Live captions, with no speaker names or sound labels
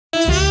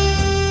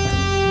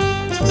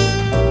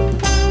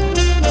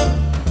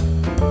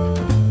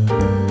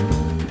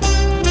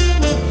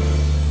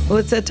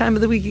it's that time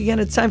of the week again.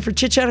 It's time for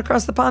Chit Chat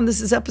Across the Pond. This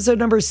is episode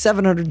number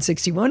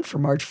 761 for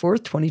March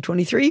 4th,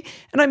 2023.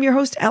 And I'm your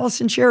host,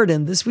 Allison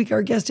Sheridan. This week,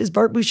 our guest is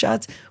Bart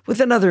Busschots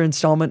with another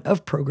installment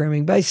of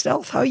Programming by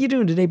Stealth. How are you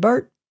doing today,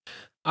 Bart?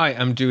 I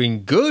am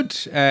doing good.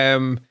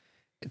 I've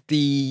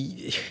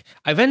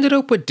ended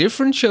up with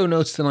different show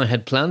notes than I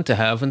had planned to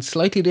have and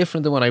slightly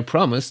different than what I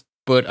promised,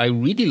 but I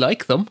really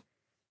like them.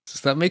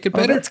 Does that make it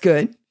better? Oh, that's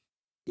good.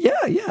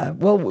 Yeah.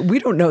 Well, we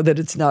don't know that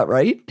it's not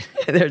right.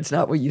 It's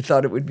not what you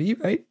thought it would be,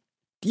 right?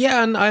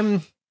 Yeah, and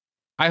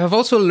I have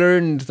also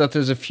learned that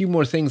there's a few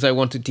more things I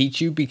want to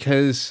teach you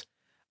because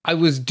I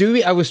was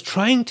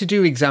trying to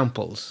do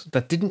examples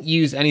that didn't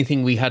use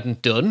anything we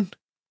hadn't done.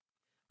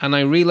 And I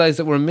realized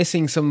that we're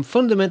missing some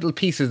fundamental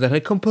pieces that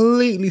had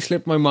completely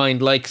slipped my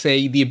mind, like,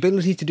 say, the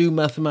ability to do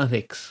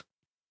mathematics.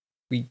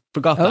 We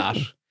forgot that.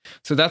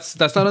 So that's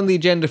not on the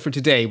agenda for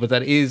today, but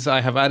that is,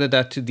 I have added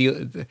that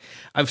to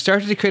I've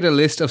started to create a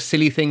list of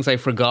silly things I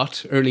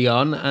forgot early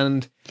on,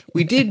 and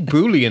we did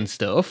Boolean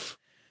stuff,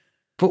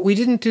 but we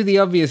didn't do the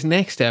obvious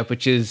next step,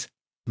 which is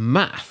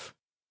math.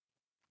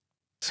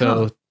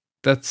 So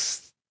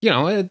that's,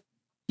 you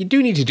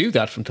do need to do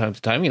that from time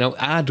to time,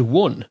 add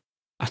one.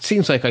 It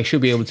seems like I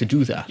should be able to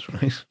do that,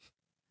 right?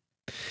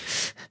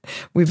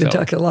 We've been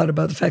talking a lot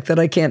about the fact that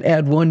I can't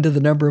add one to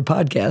the number of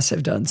podcasts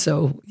I've done.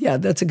 So yeah,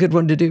 that's a good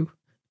one to do.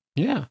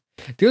 Yeah.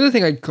 The other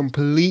thing I'd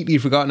completely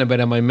forgotten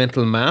about on my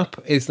mental map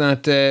is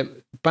that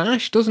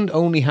Bash doesn't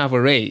only have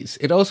arrays.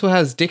 It also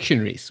has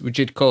dictionaries, which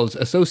it calls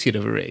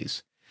associative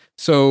arrays.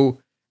 So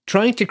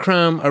trying to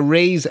cram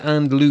arrays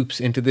and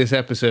loops into this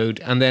episode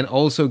and then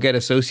also get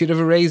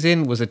associative arrays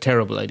in was a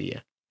terrible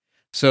idea.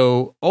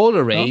 So all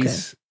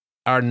arrays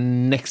are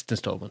next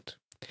installment.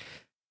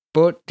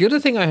 But the other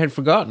thing I had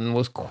forgotten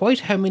was quite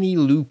how many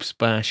loops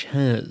Bash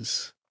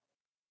has.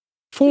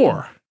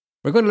 4.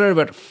 We're going to learn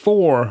about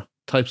 4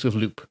 types of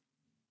loop.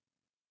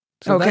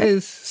 So that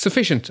is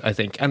sufficient, I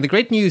think. And the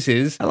great news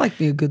is, I like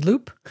me a good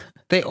loop.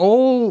 They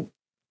all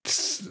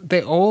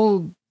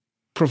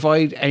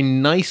provide a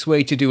nice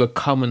way to do a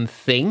common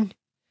thing.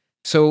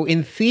 So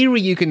in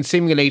theory, you can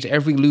simulate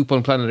every loop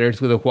on planet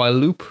Earth with a while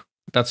loop.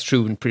 That's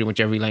true in pretty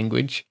much every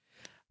language.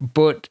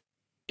 But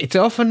it's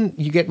often,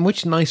 you get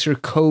much nicer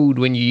code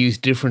when you use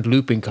different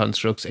looping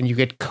constructs, and you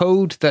get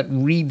code that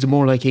reads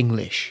more like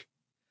English.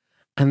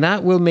 And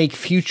that will make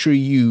future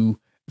you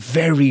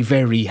very,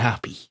 very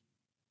happy.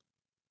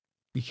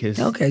 Because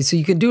so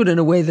you can do it in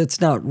a way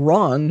that's not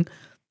wrong,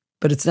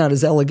 but it's not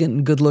as elegant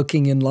and good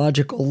looking and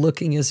logical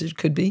looking as it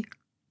could be.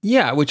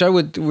 Yeah, which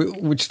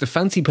the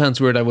fancy pants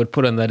word I would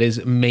put on that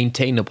is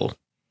maintainable.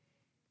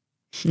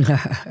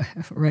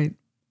 Right.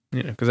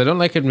 Yeah, because I don't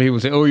like it when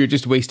people say, "Oh, you're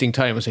just wasting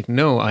time." It's like,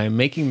 no, I am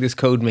making this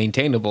code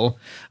maintainable,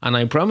 and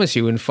I promise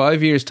you, in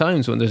 5 years'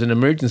 time, when there's an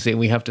emergency and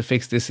we have to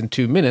fix this in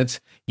 2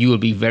 minutes, you will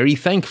be very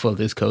thankful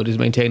this code is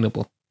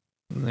maintainable.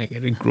 And I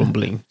get it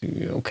grumbling.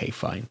 Okay,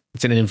 fine.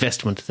 It's an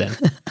investment then.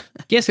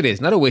 Yes, it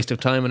is. Not a waste of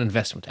time, an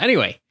investment.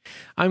 Anyway,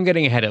 I'm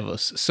getting ahead of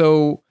us.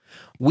 So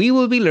we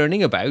will be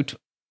learning about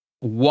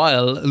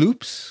while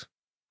loops,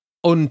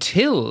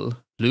 until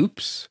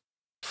loops,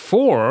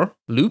 for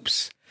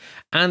loops,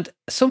 and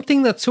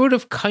something that's sort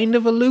of kind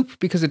of a loop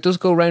because it does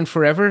go around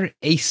forever,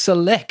 a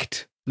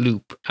select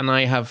loop. And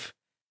I have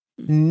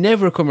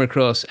never come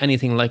across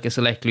anything like a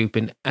select loop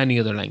in any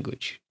other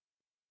language.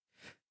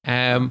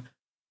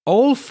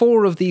 All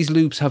 4 of these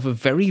loops have a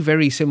very,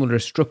 very similar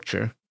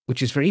structure,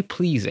 which is very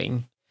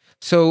pleasing.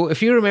 So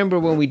if you remember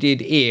when we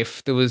did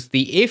if, there was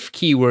the if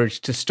keyword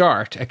to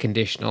start a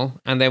conditional,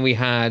 and then we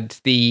had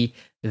the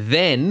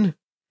then,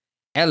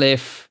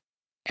 elif,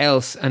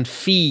 else, and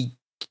phi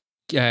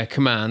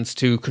commands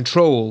to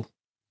control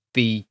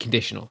the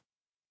conditional.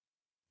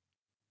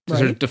 To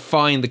sort of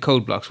define the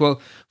code blocks.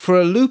 Well,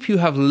 for a loop, you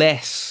have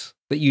less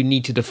that you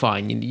need to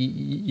define.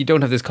 You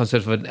don't have this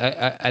concept of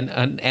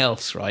an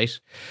else, right?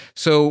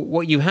 So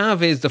what you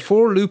have is the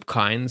 4 loop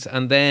kinds,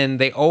 and then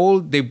they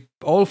all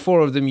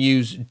 4 of them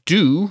use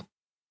do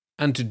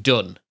and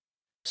done.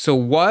 So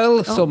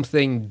while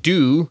something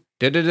do,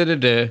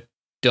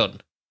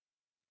 done.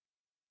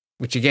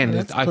 Which again,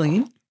 that's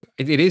clean.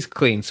 It is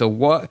clean. So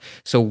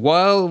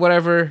while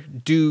whatever,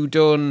 do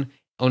done,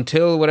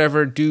 until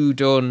whatever, do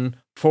done,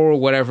 for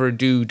whatever,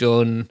 do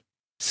done,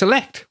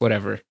 select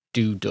whatever,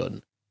 do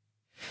done.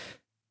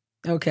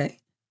 Okay.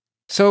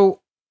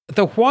 So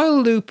the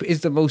while loop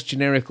is the most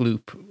generic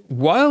loop.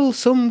 While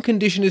some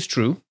condition is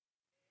true,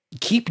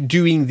 keep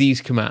doing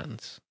these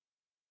commands,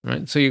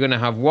 right? So you're going to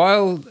have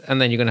while, and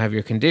then you're going to have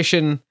your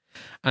condition,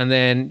 and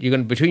then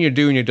between your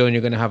do and your done,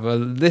 you're going to have a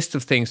list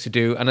of things to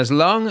do. And as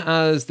long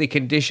as the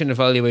condition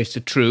evaluates to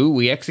true,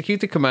 we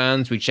execute the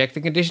commands, we check the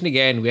condition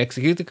again, we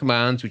execute the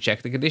commands, we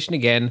check the condition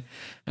again,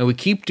 and we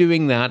keep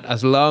doing that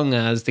as long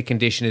as the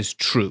condition is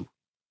true.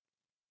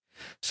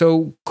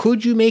 So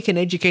could you make an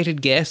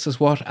educated guess as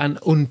what an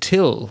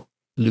until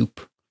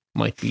loop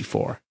might be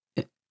for?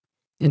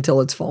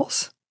 Until it's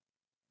false?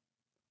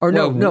 Or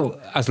no.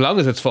 As long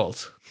as it's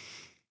false.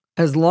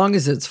 As long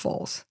as it's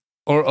false.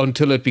 Or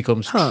until it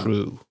becomes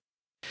true.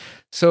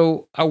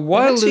 So a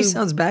while actually loop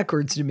sounds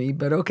backwards to me,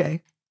 but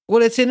okay.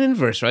 Well, it's in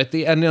inverse, right?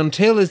 And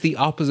until is the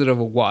opposite of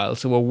a while.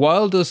 So a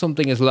while does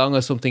something as long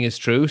as something is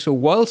true. So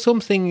while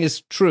something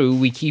is true,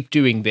 we keep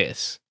doing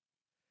this.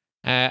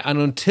 An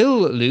until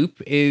loop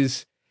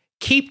is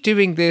keep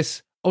doing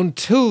this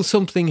until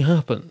something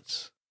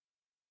happens.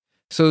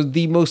 So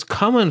the most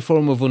common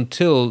form of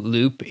until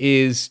loop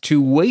is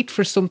to wait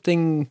for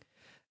something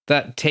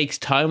that takes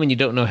time and you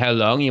don't know how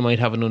long. You might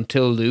have an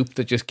until loop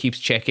that just keeps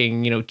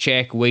checking,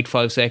 check, wait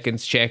 5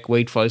 seconds, check,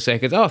 wait 5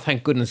 seconds. Oh,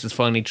 thank goodness it's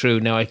finally true.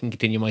 Now I can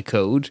continue my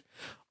code.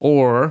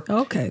 Or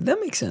okay,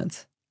 that makes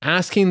sense.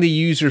 Asking the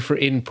user for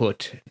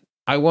input.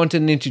 I want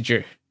an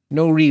integer.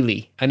 No,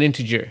 really. An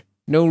integer.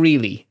 No,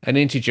 really. An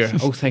integer.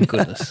 Oh, thank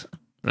goodness.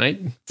 Right?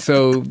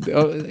 So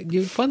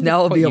you find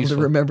now I'll be able useful.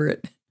 to remember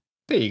it.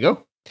 There you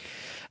go.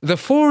 The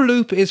for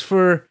loop is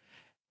for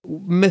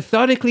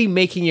methodically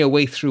making your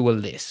way through a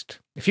list.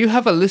 If you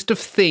have a list of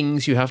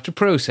things you have to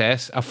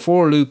process, a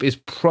for loop is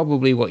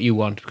probably what you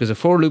want, because a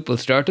for loop will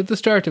start at the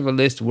start of a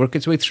list, work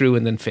its way through,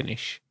 and then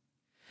finish.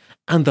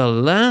 And the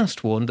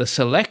last one, the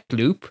select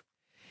loop,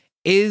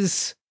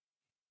 it's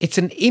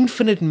an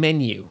infinite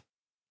menu.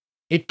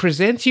 It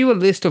presents you a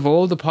list of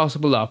all the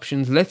possible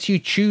options, lets you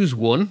choose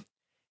one,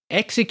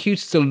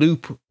 executes the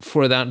loop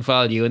for that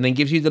value, and then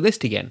gives you the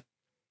list again.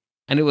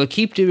 And it will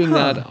keep doing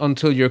that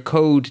until your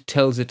code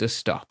tells it to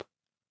stop.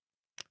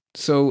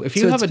 So if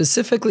you have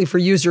specifically for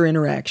user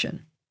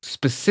interaction.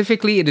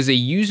 Specifically, it is a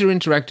user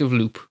interactive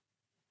loop.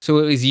 So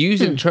it is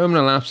used in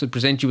terminal apps that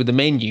present you with a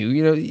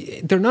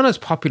menu. They're not as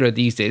popular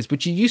these days,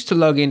 but you used to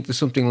log into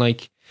something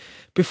like,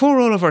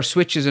 before all of our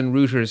switches and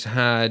routers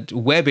had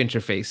web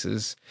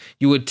interfaces,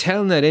 you would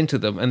telnet into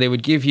them and they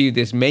would give you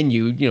this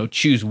menu,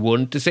 choose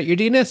 1 to set your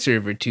DNS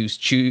server, choose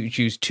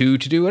 2 to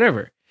do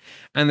whatever.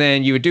 And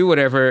then you would do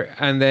whatever,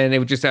 and then it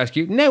would just ask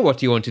you, now what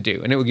do you want to do?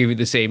 And it will give you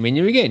the same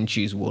menu again.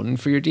 Choose 1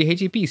 for your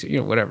DHCP,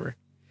 so, whatever.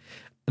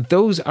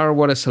 Those are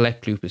what a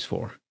select loop is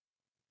for.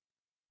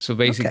 So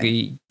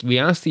basically, we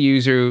ask the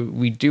user,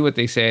 we do what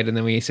they said, and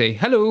then we say,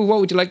 hello, what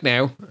would you like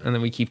now? And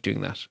then we keep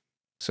doing that.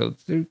 So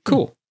they're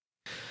cool.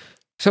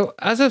 So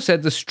as I've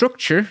said, the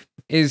structure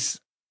is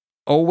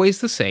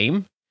always the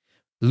same.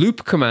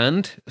 Loop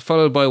command,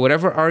 followed by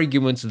whatever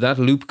arguments that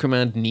loop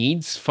command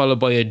needs, followed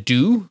by a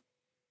do,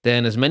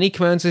 then as many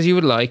commands as you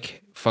would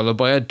like, followed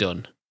by a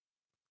done.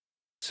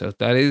 So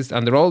that is,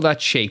 and they're all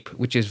that shape,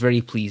 which is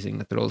very pleasing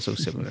that they're all so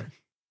similar.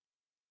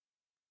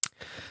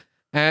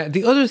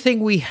 The other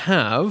thing we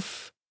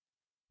have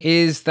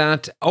is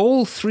that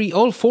all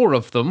 4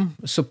 of them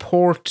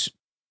support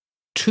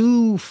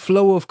 2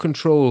 flow of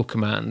control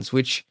commands,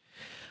 which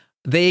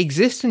they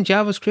exist in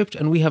JavaScript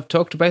and we have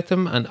talked about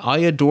them and I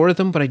adore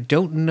them, but I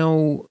don't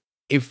know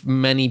if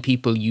many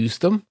people use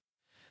them.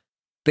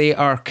 They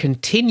are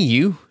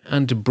continue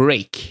and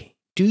break.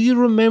 Do you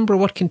remember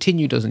what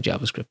continue does in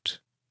JavaScript?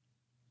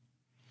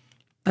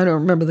 I don't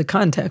remember the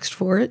context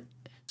for it.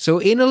 So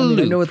in a loop,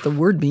 I know what the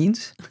word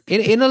means.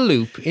 in a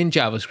loop in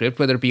JavaScript,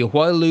 whether it be a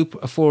while loop,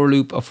 a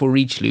for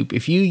each loop,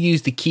 if you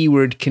use the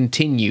keyword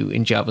continue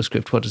in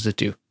JavaScript, what does it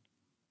do?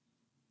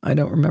 I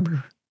don't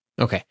remember.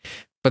 Okay.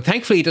 But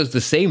thankfully it does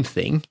the same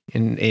thing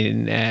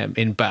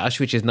in Bash,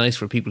 which is nice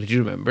for people who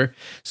do remember.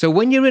 So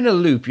when you're in a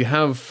loop, you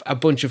have a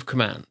bunch of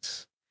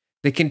commands.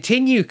 The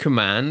continue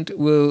command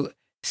will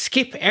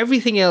skip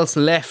everything else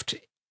left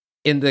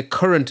in the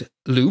current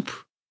loop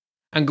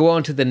and go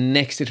on to the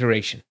next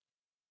iteration.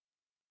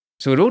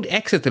 So it won't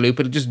exit the loop,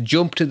 it'll just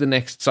jump to the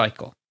next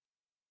cycle.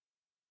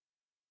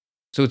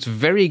 So it's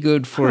very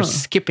good for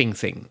skipping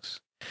things.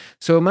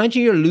 So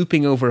imagine you're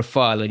looping over a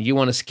file and you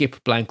want to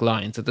skip blank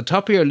lines. At the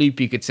top of your loop,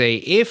 you could say,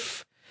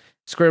 if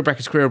square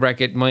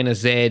bracket minus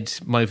z,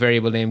 my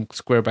variable name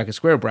square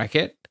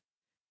bracket,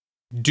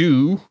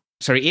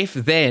 if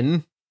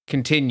then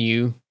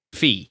continue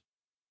phi.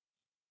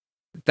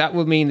 That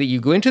will mean that you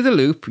go into the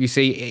loop, you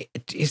say,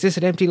 is this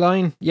an empty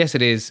line? Yes,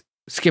 it is.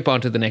 Skip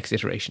on to the next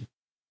iteration.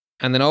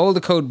 And then all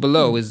the code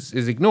below is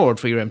ignored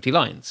for your empty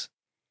lines.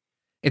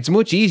 It's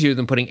much easier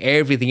than putting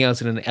everything else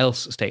in an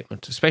else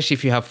statement, especially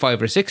if you have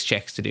 5 or 6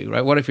 checks to do,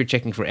 right? What if you're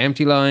checking for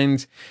empty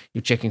lines,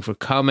 you're checking for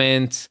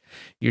comments,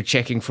 you're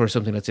checking for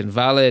something that's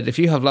invalid? If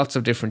you have lots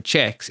of different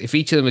checks, if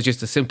each of them is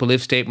just a simple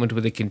if statement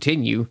with a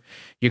continue,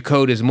 your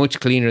code is much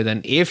cleaner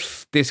than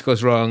if this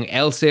goes wrong,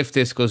 else if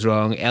this goes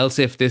wrong, else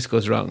if this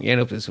goes wrong. You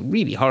end up with this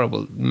really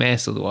horrible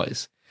mess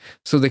otherwise.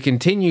 So the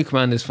continue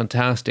command is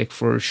fantastic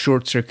for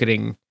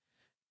short-circuiting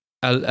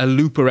a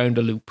loop around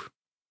a loop.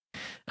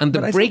 And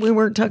but I thought we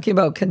weren't talking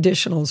about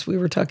conditionals. We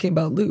were talking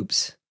about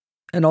loops.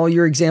 And all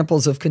your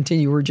examples of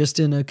continue were just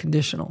in a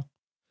conditional.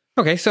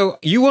 Okay, so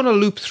you want to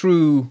loop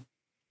through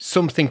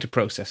something to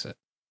process it,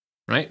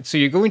 right? So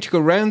you're going to go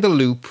around the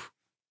loop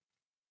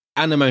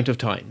an amount of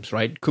times,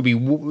 right? Could be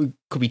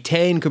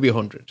 10, could be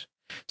 100.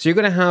 So you're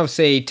going to have,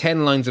 say,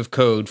 10 lines of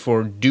code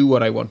for do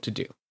what I want to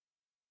do.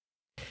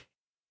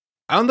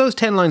 On those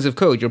 10 lines of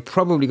code, you're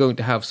probably going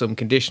to have some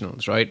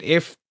conditionals, right?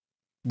 If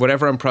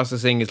whatever I'm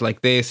processing is like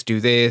this, do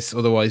this,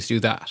 otherwise do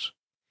that.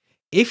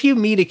 If you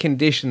meet a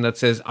condition that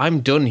says,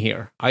 I'm done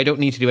here, I don't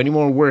need to do any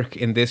more work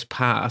in this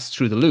pass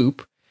through the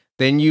loop,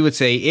 then you would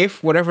say,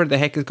 if whatever the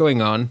heck is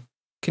going on,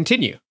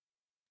 continue.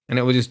 And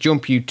it will just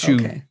jump you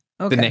to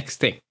the next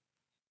thing.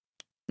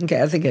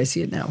 Okay, I think I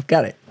see it now.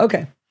 Got it.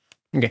 Okay.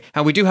 Okay,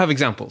 and we do have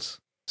examples.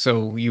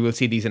 So you will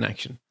see these in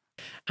action.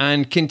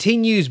 And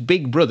continue's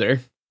big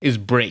brother is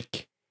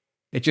break.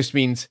 It just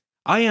means,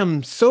 I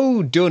am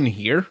so done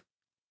here.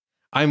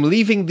 I'm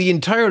leaving the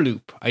entire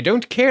loop. I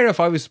don't care if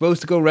I was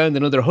supposed to go around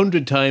another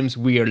 100 times.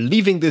 We are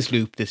leaving this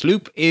loop. This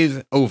loop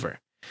is over.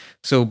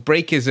 So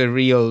break is a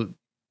real,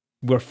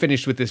 we're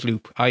finished with this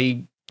loop.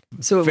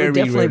 So it would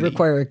definitely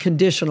require a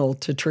conditional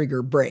to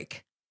trigger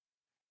break.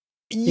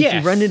 Yes.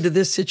 If you run into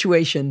this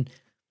situation,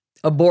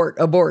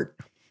 abort.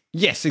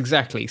 Yes,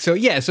 exactly.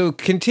 So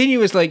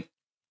continue is like,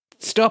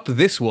 stop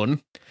this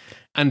one,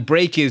 and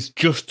break is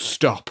just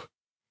stop.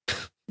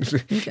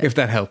 If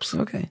that helps.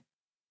 Okay.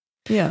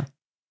 Yeah.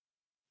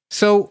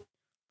 So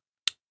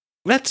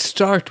let's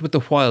start with the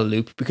while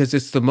loop because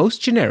it's the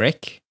most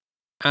generic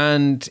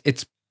and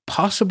it's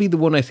possibly the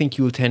one I think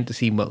you will tend to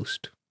see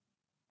most.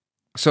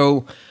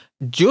 So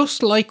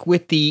just like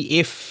with the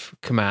if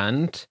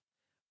command,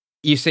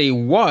 you say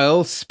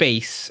while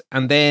space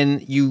and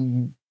then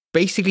you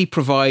basically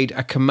provide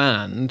a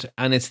command,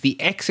 and it's the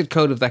exit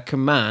code of that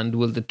command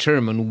will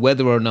determine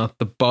whether or not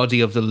the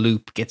body of the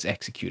loop gets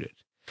executed.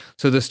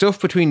 So the stuff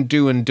between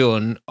do and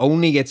done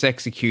only gets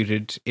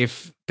executed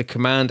if the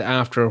command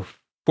after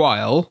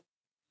while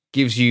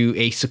gives you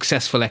a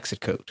successful exit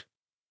code.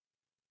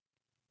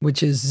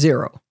 Which is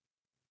 0.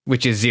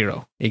 Which is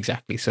 0,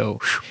 exactly. So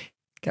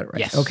got it right.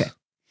 Yes. Okay.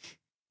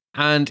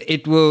 And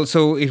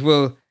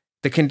the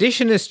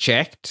condition is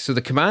checked, so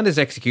the command is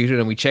executed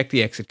and we check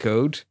the exit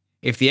code.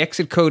 If the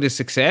exit code is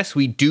success,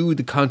 we do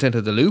the content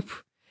of the loop.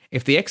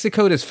 If the exit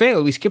code has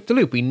failed, we skip the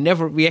loop.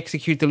 We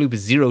execute the loop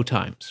 0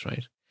 times,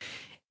 right?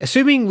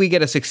 Assuming we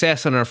get a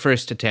success on our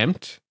first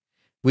attempt,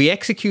 we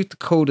execute the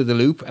code of the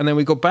loop and then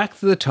we go back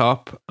to the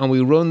top and we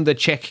run the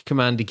check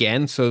command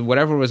again. So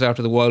whatever was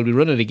after the while, we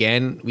run it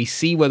again. We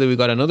see whether we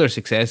got another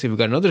success. If we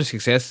got another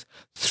success,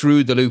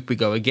 through the loop we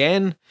go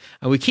again.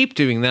 And we keep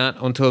doing that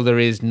until there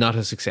is not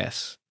a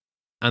success.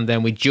 And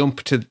then we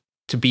jump to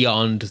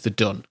beyond the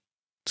done.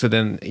 So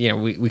then,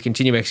 we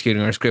continue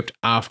executing our script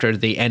after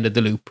the end of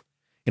the loop.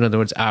 In other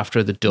words,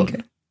 after the done.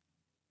 Okay.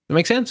 That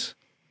make sense?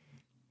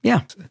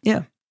 Yeah.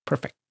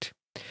 Perfect.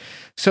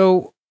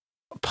 So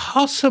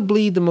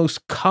possibly the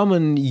most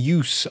common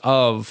use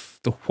of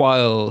the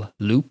while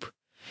loop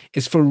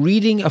is for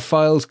reading a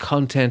file's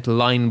content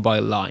line by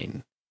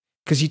line,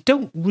 because you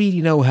don't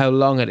really know how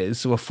long it is.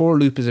 So a for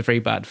loop is a very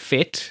bad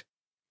fit.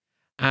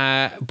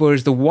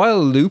 Whereas the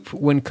while loop,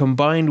 when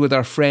combined with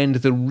our friend,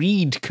 the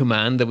read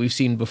command that we've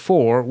seen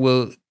before,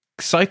 will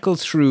cycle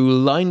through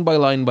line by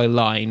line by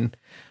line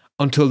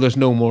until there's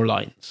no more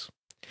lines.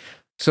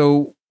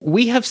 So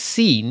we have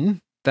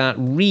seen that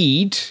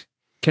read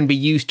can be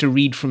used to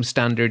read from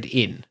standard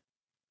in.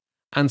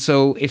 And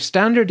so if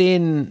standard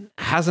in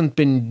hasn't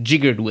been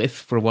jiggered with,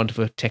 for want of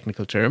a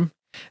technical term,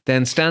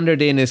 then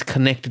standard in is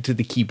connected to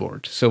the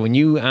keyboard. So when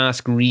you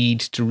ask read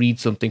to read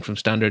something from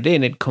standard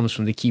in, it comes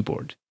from the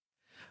keyboard.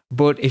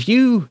 But if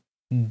you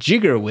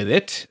jigger with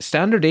it,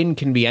 standard in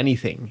can be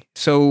anything.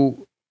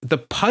 So the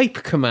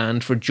pipe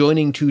command for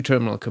joining two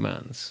terminal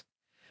commands,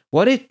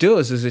 what it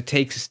does is it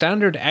takes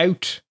standard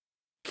out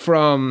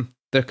from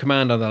the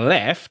command on the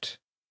left,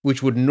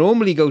 which would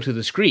normally go to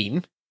the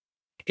screen,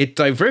 it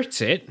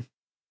diverts it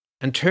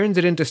and turns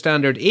it into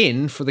standard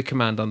in for the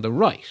command on the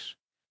right.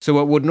 So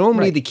what would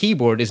normally the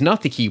keyboard is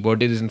not the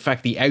keyboard, it is in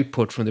fact the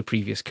output from the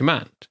previous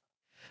command.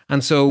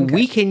 And so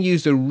we can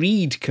use the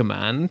read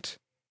command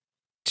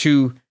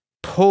to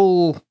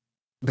pull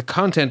the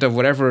content of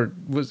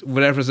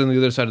whatever's on the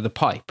other side of the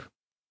pipe.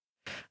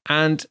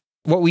 And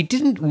what we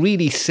didn't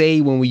really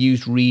say when we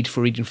used read for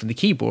reading from the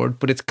keyboard,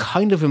 but it's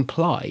kind of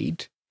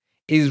implied,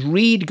 is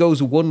read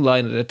goes one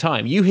line at a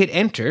time. You hit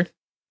enter,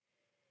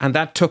 and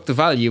that took the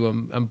value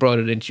and brought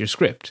it into your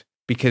script,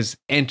 because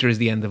enter is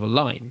the end of a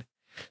line.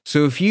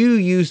 So if you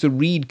use the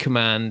read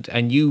command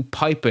and you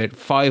pipe it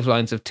 5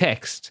 lines of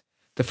text,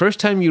 the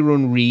first time you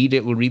run read,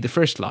 it will read the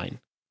first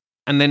line,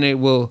 and then it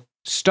will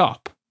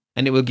stop,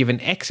 and it will give an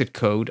exit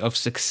code of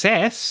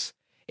success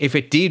if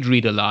it did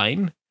read a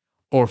line,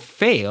 or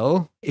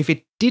fail if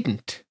it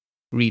didn't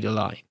read a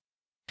line.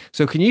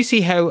 So can you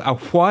see how a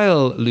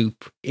while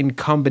loop in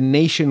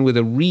combination with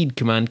a read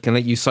command can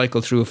let you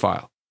cycle through a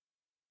file?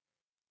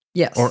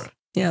 Yes.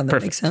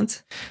 That makes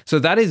sense. So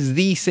that is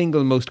the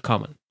single most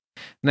common.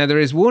 Now there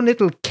is one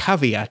little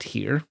caveat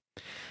here.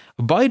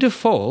 By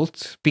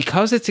default,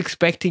 because it's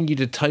expecting you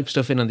to type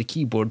stuff in on the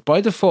keyboard,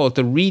 by default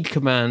the read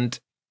command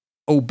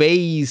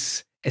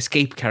obeys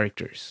escape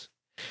characters.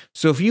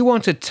 So if you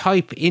want to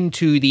type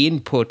into the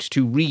input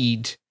to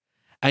read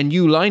a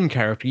new line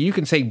character, you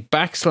can say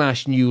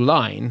 \new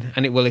line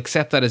and it will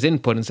accept that as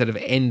input instead of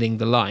ending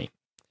the line.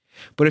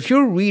 But if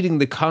you're reading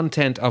the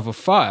content of a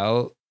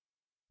file,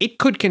 it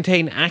could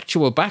contain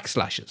actual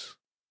backslashes.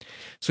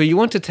 So you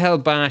want to tell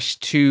bash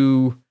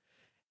to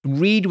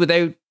read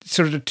without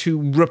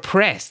to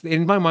repress.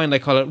 In my mind, I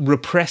call it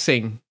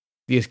repressing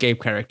the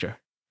escape character.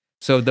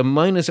 So the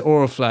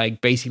 -or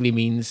flag basically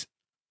means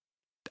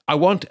I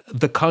want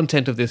the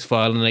content of this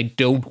file and I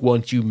don't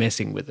want you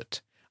messing with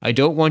it. I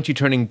don't want you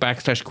turning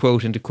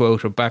 \quote into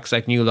quote or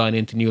 \new line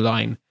into new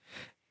line.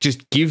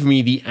 Just give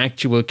me the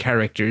actual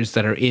characters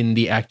that are in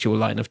the actual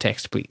line of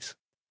text, please.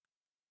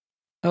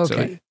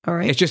 Okay. So all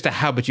right. It's just a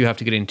habit you have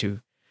to get into.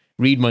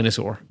 Read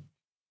 -or.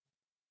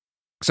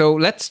 So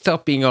let's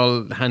stop being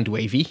all hand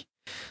wavy.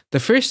 The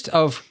first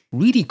of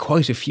really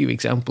quite a few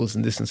examples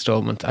in this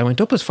installment, I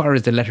went up as far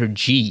as the letter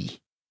G.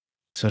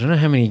 So I don't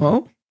know how many.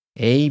 Oh.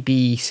 A,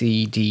 B,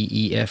 C, D,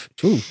 E, F.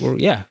 Ooh,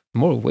 yeah,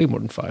 way more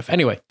than 5.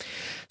 Anyway,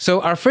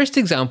 so our first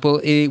example,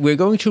 we're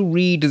going to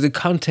read the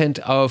content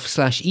of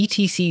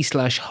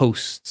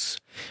 /etc/hosts,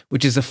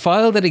 which is a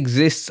file that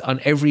exists on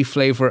every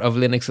flavor of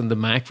Linux and the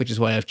Mac, which is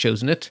why I've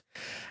chosen it.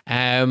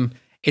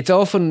 It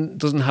often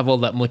doesn't have all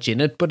that much in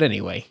it, but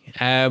anyway.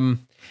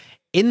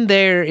 In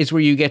there is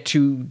where you get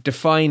to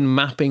define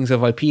mappings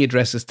of IP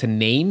addresses to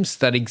names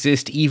that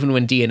exist even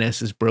when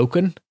DNS is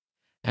broken.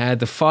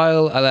 The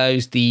file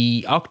allows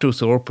the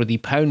octothorpe or the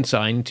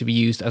 # to be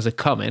used as a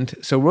comment.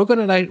 So we're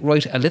going to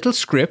write a little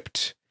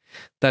script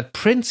that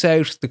prints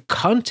out the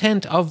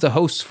content of the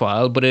host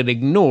file, but it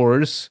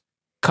ignores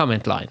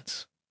comment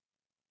lines,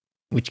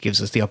 which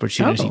gives us the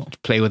opportunity to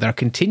play with our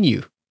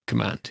continue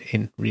command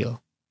in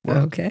real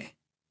world. Okay.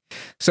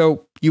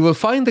 So you will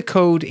find the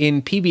code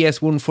in PBS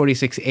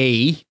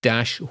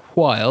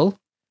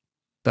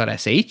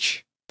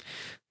 146a-while.sh.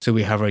 So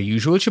we have our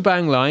usual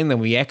shebang line, then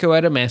we echo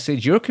out a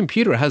message. Your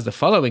computer has the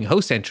following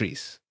host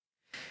entries.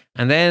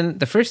 And then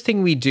the first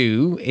thing we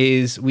do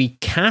is we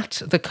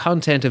cat the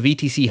content of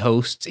etc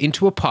hosts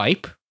into a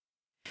pipe.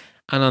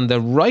 And on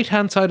the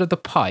right-hand side of the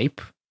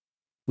pipe,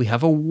 we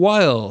have a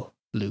while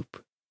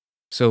loop.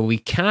 So we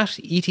cat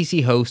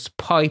etc hosts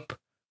pipe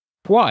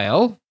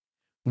while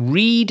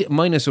read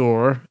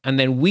 -or, and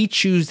then we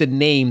choose the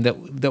name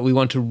that we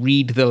want to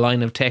read the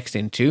line of text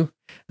into.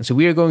 And so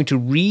we are going to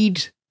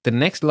read the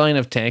next line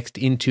of text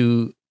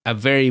into a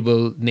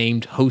variable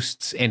named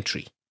hosts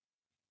entry.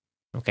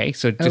 Okay,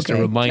 so just a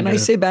reminder. Can I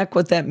say back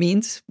what that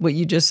means, what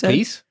you just said?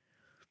 Please.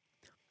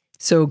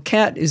 So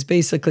cat is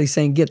basically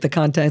saying get the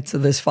contents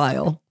of this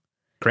file.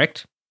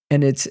 Correct.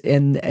 And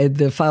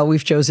the file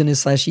we've chosen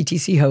is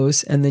 /etc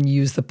host, and then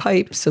you use the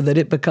pipe so that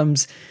it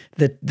becomes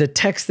the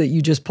text that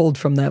you just pulled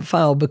from that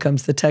file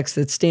becomes the text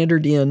that's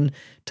standard in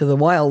to the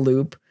while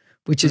loop,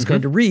 which is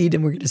going to read,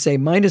 and we're going to say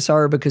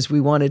 -r because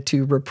we want it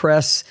to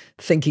repress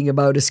thinking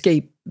about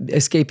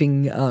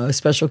escaping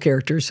special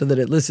characters so that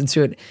it listens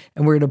to it.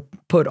 And we're going to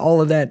put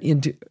all of that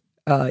into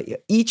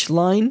each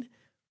line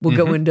will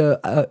go into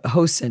a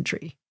host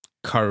entry.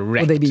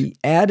 Correct. Will they be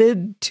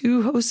added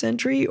to host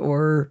entry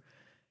or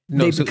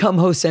they become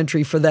host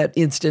entry for that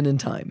instant in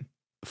time?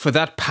 For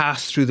that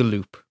pass through the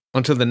loop.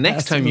 Until the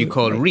next time you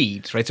call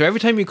read, right? So every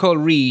time you call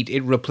read,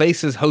 it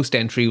replaces host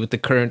entry with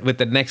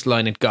the next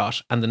line it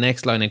got, and the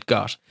next line it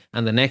got,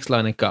 and the next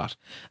line it got.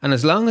 And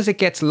as long as it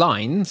gets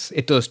lines,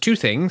 it does two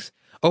things.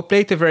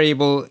 Update the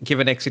variable,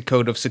 give an exit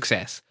code of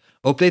success.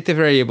 Update the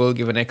variable,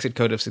 give an exit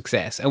code of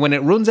success. And when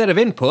it runs out of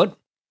input,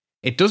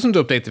 it doesn't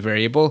update the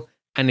variable,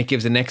 and it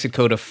gives an exit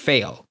code of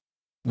fail,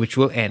 which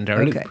will end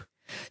our loop.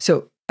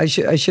 So I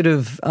should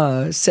have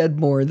said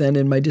more than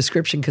in my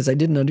description because I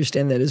didn't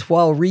understand that. Is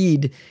while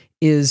read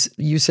is,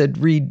 you said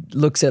read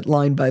looks at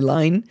line by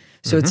line.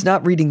 So it's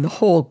not reading the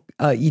whole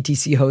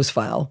etc host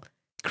file.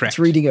 Correct. It's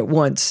reading it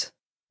once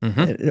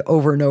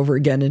over and over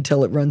again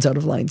until it runs out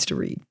of lines to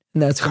read.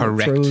 And that's when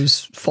it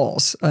throws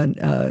false on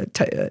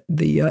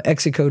the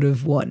exit code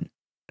of 1.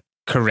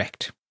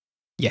 Correct.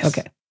 Yes.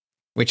 Okay.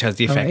 Which has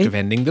the effect of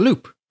ending the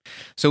loop.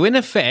 So in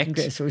effect...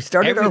 Okay, so we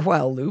started our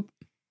while loop.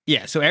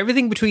 Yeah, so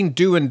everything between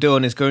do and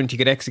done is going to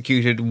get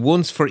executed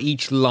once for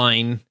each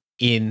line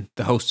in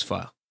the host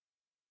file.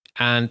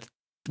 And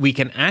we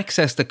can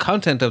access the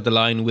content of the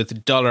line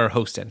with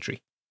 $host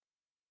entry.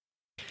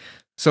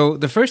 So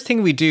the first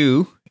thing we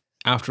do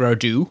after our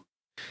do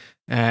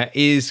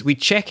is we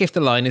check if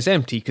the line is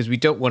empty because we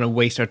don't want to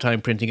waste our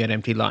time printing out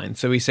empty lines.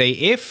 So we say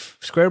if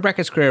square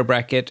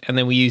bracket, and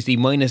then we use the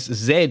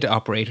 -z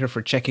operator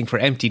for checking for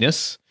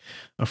emptiness,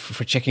 or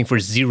for checking for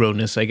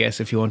zeroness, I guess,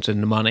 if you want a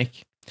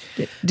mnemonic.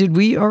 Did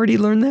we already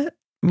learn that?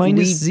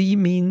 -z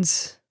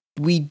means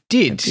we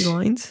did. Empty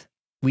lines?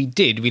 We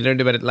did. We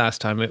learned about it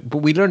last time,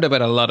 but we learned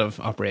about a lot of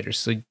operators.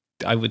 So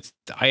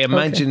I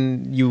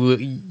imagine you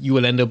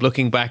will end up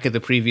looking back at the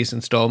previous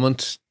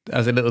installment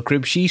as a little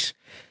crib sheet.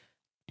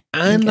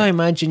 And I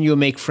imagine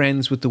you'll make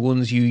friends with the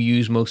ones you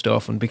use most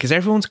often because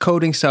everyone's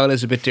coding style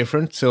is a bit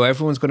different. So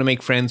everyone's going to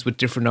make friends with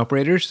different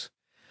operators.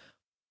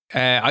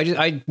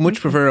 I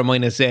much prefer a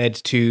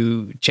 -z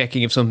to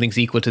checking if something's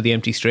equal to the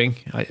empty string.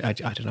 I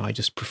don't know. I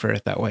just prefer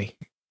it that way.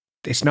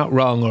 It's not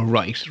wrong or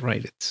right?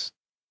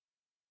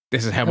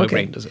 This is how my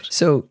brain does it.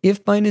 So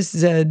if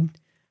 -z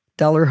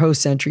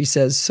 $host entry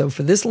says, so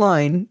for this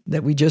line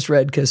that we just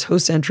read, because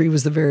host entry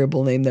was the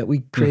variable name that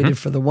we created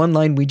for the one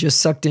line we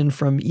just sucked in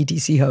from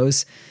etc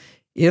host,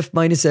 if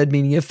 -z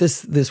meaning if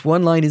this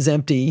one line is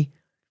empty,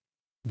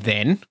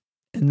 then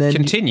and then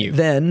continue.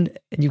 And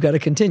you've got to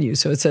continue.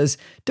 So it says,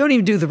 don't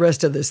even do the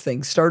rest of this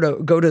thing. Start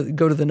out, go to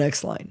the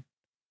next line.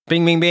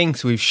 Bing, bing, bing.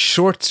 So we've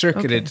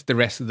short-circuited the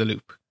rest of the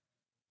loop.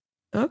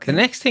 Okay. The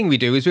next thing we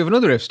do is we have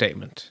another if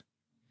statement.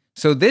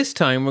 So this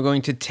time we're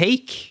going to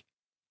take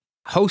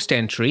host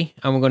entry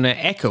and we're going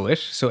to echo it.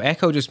 So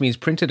echo just means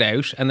print it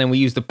out. And then we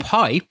use the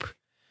pipe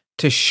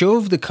to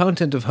shove the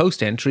content of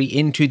host entry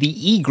into the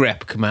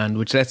egrep command,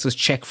 which lets us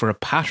check for a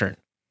pattern.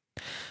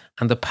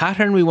 And the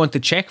pattern we want to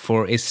check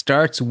for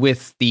starts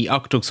with the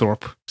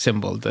octothorpe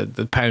symbol,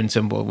 the pound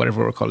symbol,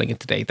 whatever we're calling it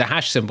today, the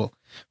hash symbol.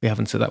 We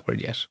haven't said that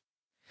word yet.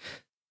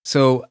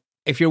 So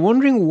if you're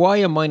wondering why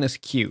a minus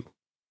Q.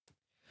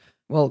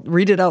 Well,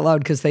 read it out loud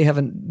because they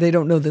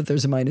don't know that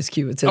there's a minus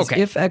Q. It says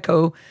if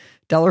echo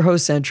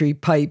 $host entry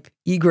pipe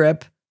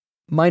egrep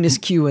minus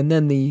Q, and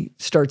then the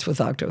starts with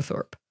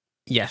octothorpe.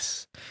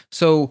 Yes.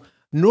 So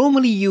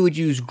normally you would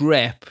use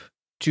grep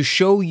to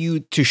show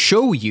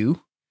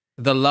you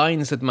the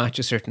lines that match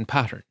a certain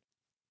pattern.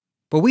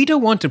 But we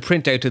don't want to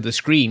print out to the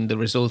screen the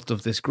result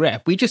of this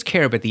grep. We just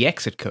care about the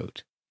exit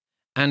code.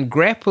 And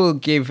grep will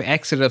give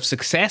exit of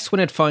success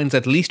when it finds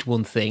at least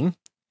one thing,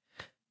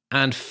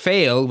 and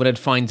fail when it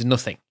finds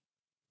nothing.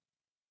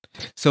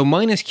 So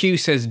minus Q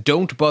says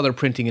don't bother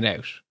printing it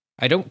out.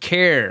 I don't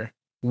care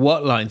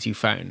what lines you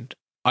found.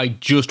 I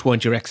just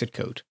want your exit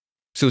code.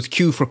 So it's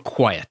Q for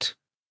quiet.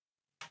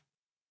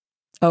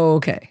 Oh,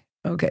 okay.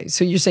 Okay.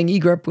 So you're saying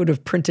egrep would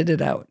have printed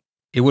it out.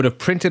 It would have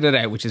printed it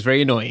out, which is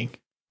very annoying.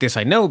 This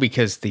I know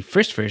because the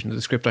first version of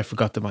the script, I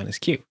forgot the minus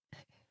Q.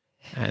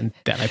 And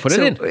then I put it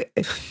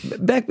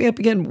in. Back me up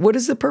again. What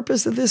is the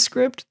purpose of this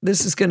script?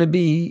 This is going to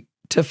be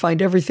to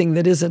find everything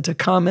that isn't a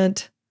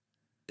comment.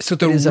 So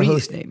there is a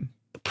host name.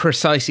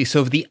 Precisely.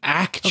 So the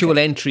actual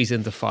entries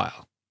in the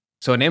file.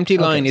 So an empty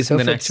line isn't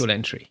an actual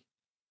entry.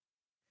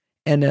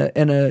 And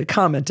a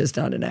comment is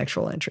not an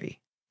actual entry.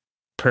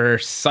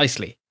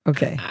 Precisely.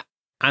 Okay.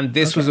 And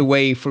this was a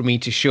way for me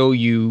to show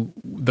you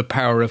the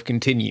power of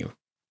continue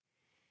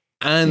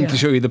and to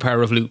show you the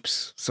power of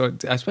loops. So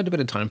I spent a bit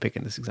of time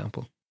picking this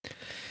example.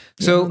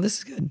 So this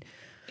is good.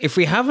 If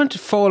we haven't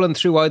fallen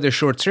through either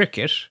short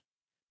circuit,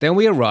 then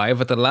we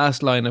arrive at the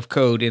last line of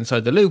code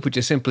inside the loop, which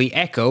is simply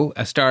echo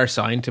a star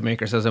sign to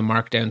make ourselves a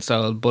markdown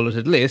style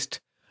bulleted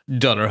list,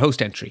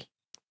 $host entry.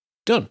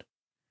 Done.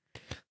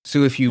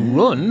 So if you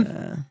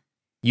run,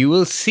 you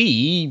will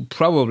see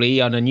probably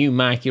on a new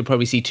Mac, you'll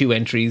probably see two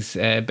entries,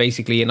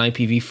 basically an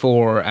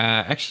IPv4.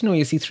 Actually, no,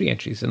 you see three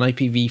entries, an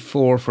IPv4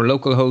 for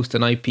localhost,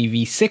 an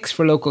IPv6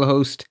 for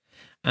localhost,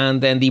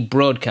 and then the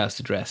broadcast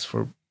address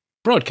for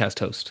broadcast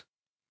host.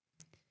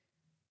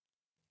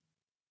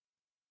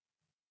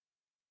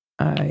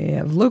 I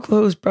have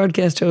localhost,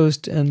 broadcast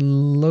host, and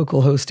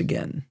localhost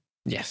again.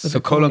 Yes, so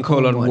colon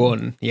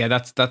 1. Yeah,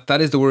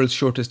 that is the world's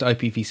shortest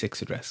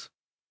IPv6 address.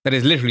 That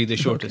is literally the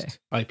shortest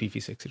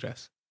IPv6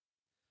 address.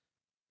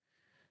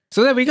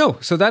 So there we go.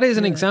 So that is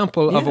an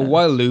example of a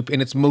while loop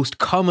in its most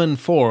common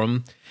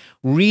form,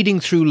 reading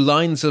through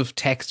lines of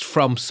text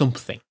from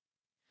something.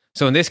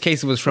 So in this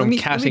case, it was from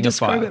catting a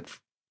file.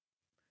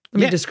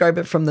 Let me describe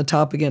it from the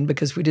top again,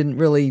 because we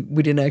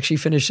didn't actually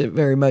finish it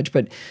very much.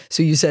 But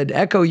so you said,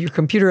 echo your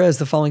computer has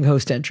the following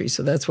host entry.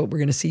 So that's what we're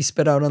going to see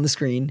spit out on the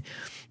screen.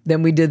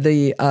 Then we did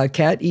the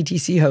cat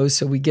etc host.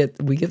 So we get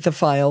the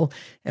file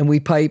and we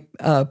pipe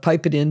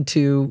it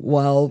into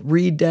while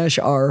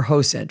read-r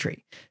host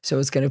entry. So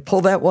it's going to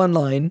pull that one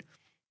line.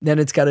 Then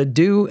it's got a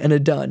do and a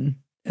done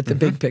at the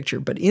big picture.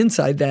 But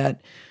inside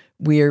that,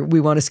 we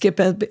want to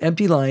skip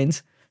empty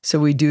lines. So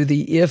we do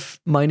the if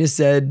minus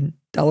z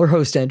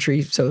 $host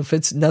entry. So if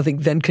it's nothing,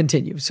 then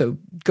continue. So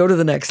go to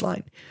the next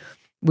line.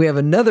 We have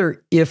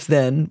another if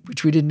then,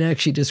 which we didn't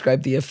actually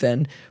describe the if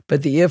then,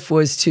 but the if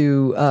was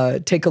to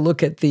take a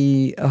look at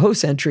the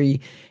host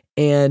entry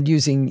and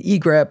using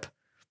egrep,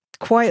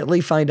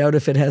 quietly find out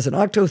if it has an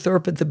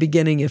octothorpe at the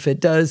beginning. If it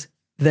does,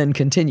 then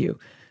continue.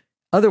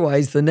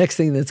 Otherwise, the next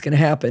thing that's going to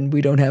happen,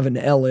 we don't have an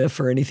elif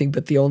or anything,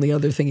 but the only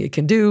other thing it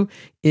can do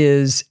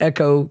is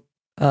echo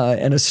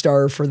and a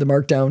star for the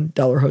markdown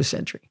 $host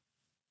entry.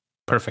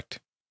 Perfect.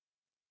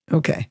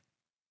 Okay.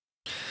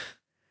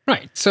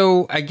 Right.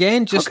 So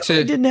again, I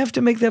didn't have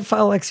to make that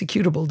file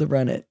executable to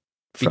run it.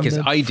 From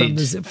the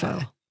zip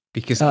file.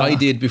 Because I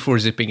did before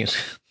zipping it.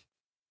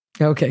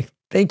 Okay.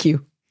 Thank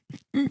you.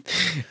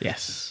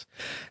 Yes.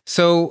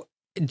 So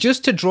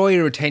just to draw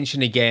your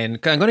attention again,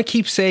 I'm going to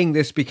keep saying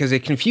this because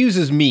it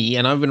confuses me,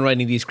 and I've been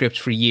writing these scripts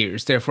for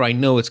years. Therefore, I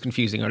know it's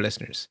confusing our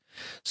listeners.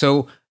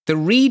 So the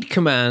read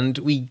command,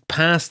 we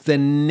pass the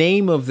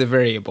name of the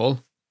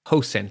variable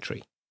host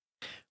entry.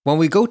 When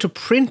we go to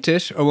print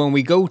it or when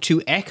we go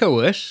to echo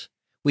it,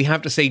 we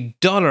have to say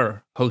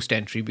 $host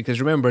entry, because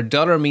remember,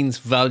 dollar means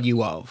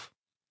value of.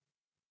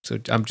 So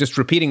I'm just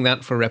repeating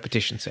that for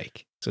repetition's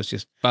sake. So it's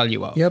just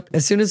value of. Yep.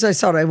 As soon as I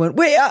saw it, I went,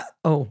 wait,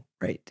 oh,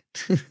 right.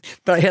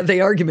 But I had the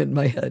argument in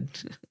my head.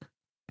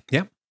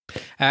 Yeah.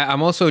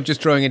 I'm also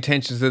just drawing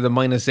attention to the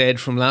minus Z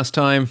from last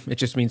time. It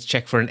just means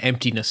check for an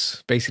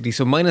emptiness, basically.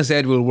 So minus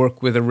Z will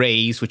work with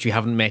arrays, which we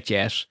haven't met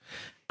yet,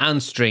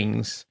 and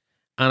strings.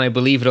 And I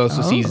believe it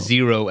also sees Oh.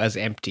 0 as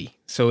empty.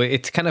 So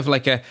it's kind of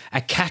like a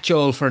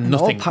catch-all for And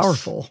nothing. all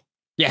powerful.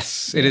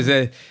 Yes, it is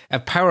a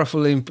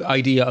powerful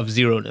idea of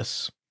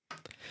zeroness.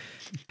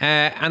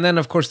 And then,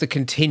 of course, the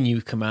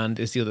continue command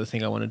is the other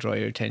thing I want to draw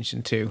your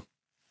attention to.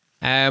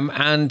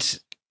 I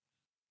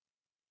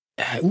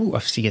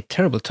see a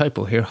terrible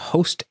typo here.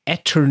 Host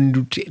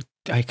eternity.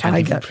 I can't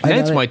even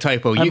pronounce my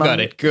typo. You got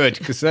it. Good,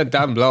 because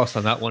I'm lost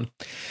on that one.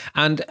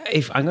 And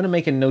if I'm going to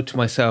make a note to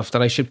myself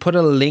that I should put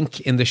a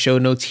link in the show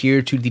notes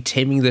here to the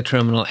Taming the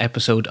Terminal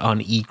episode on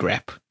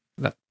egrep.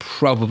 That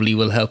probably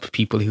will help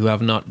people who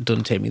have not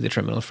done Taming the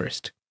Terminal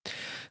first.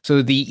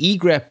 So the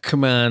egrep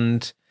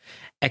command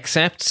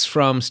accepts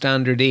from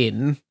standard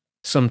in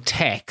some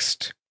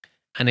text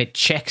and it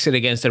checks it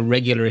against a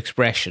regular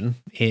expression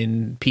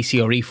in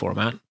PCRE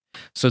format.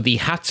 So the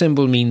hat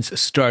symbol means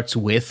starts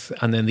with,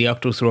 and then the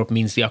octothorpe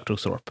means the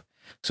octothorpe.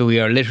 So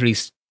we are literally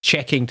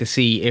checking to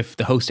see if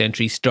the host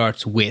entry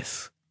starts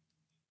with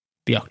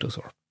the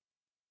octothorpe.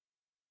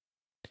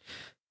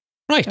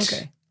 Right.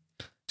 Okay.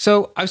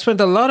 So I've spent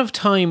a lot of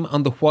time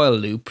on the while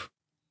loop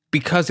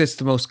because it's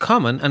the most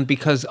common and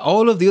because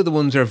all of the other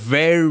ones are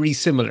very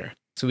similar.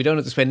 So we don't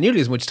have to spend nearly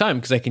as much time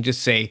because I can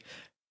just say,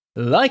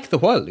 like the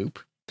while loop.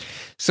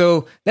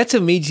 So let's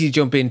immediately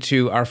jump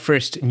into our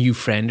first new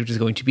friend, which is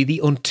going to be the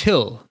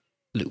until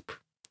loop.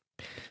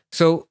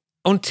 So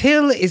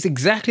until is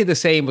exactly the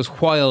same as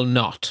while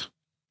not,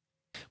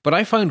 but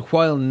I find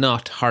while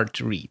not hard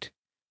to read.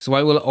 So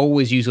I will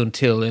always use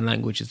until in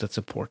languages that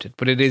support it,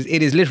 but it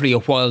is literally a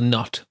while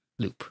not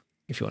loop,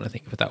 if you want to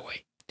think of it that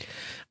way.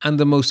 And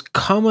the most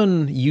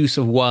common use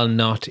of while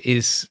not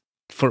is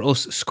for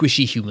us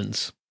squishy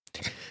humans.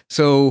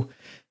 So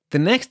the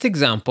next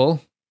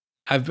example,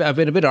 I've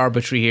been a bit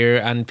arbitrary here,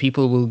 and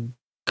people will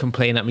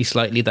complain at me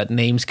slightly that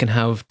names can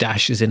have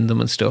dashes in them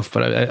and stuff,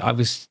 but I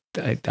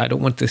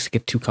don't want this to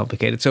get too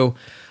complicated. So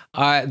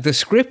the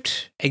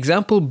script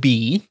example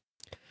B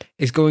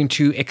is going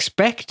to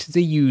expect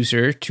the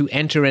user to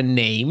enter a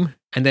name,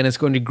 and then it's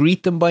going to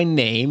greet them by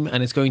name,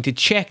 and it's going to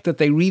check that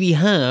they really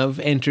have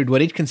entered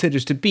what it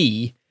considers to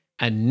be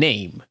a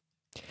name.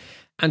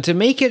 And to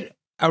make it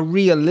a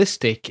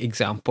realistic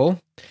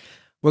example,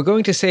 we're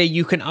going to say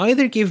you can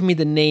either give me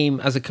the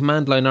name as a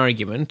command line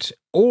argument,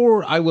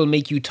 or I will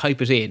make you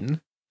type it in.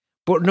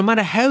 But no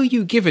matter how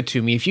you give it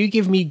to me, if you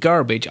give me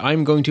garbage,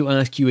 I'm going to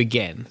ask you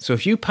again. So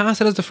if you pass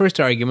it as the first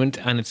argument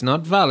and it's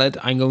not valid,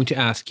 I'm going to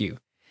ask you.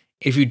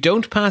 If you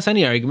don't pass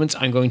any arguments,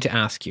 I'm going to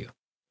ask you.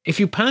 If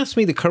you pass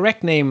me the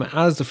correct name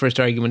as the first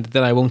argument,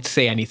 then I won't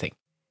say anything.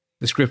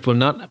 The script will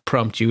not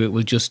prompt you, it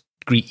will just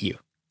greet you.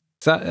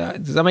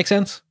 Does that make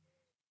sense?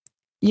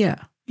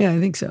 Yeah, I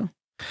think so.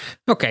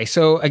 Okay,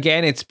 so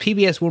again, it's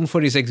PBS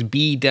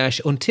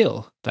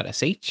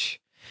 146B-until.sh.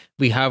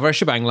 We have our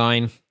shebang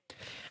line.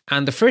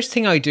 And the first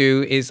thing I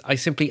do is I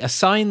simply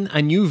assign a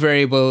new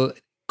variable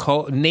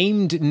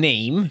named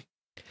name,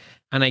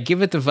 and I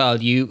give it the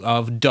value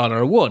of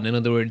 $1. In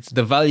other words,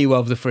 the value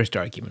of the first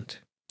argument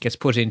gets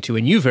put into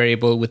a new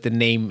variable with the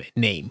name.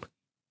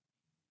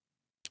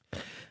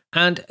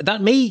 And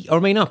that may or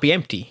may not be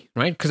empty,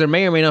 right? Because there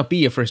may or may not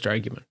be a first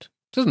argument.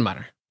 Doesn't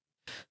matter.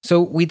 So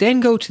we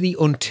then go to the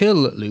until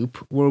loop,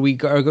 where we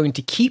are going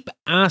to keep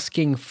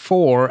asking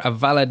for a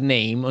valid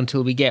name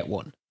until we get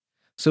one.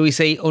 So we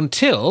say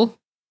until,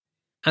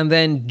 and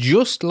then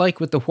just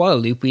like with the while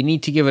loop, we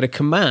need to give it a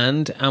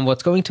command, and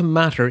what's going to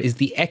matter is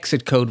the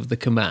exit code of the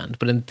command.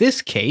 But in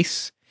this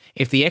case,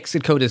 if the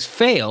exit code is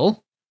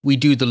fail, we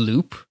do the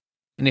loop,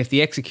 and if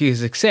the exit code is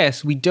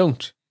success, we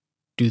don't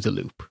do the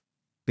loop.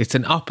 It's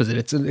an opposite.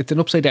 It's an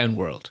upside down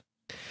world.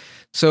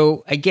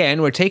 So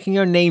again, we're taking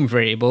our name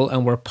variable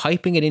and we're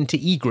piping it into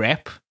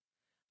egrep,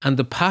 and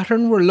the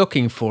pattern we're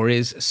looking for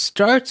is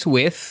starts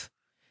with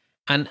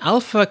an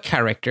alpha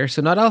character,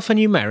 so not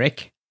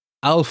alphanumeric,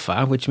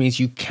 alpha, which means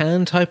you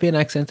can type in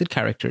accented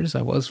characters.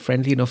 I was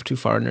friendly enough to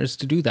foreigners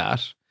to do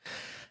that.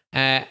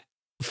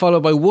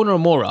 Followed by one or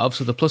more of,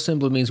 so the plus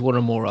symbol means one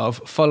or more of,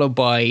 followed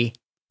by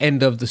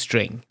end of the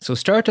string. So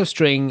start of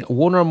string,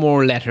 one or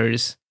more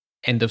letters,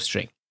 end of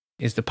string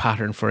is the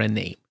pattern for a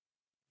name.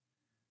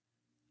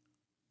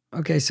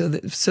 Okay, so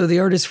the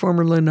artist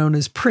formerly known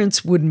as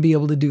Prince wouldn't be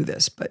able to do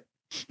this, but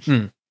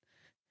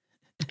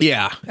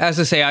yeah, as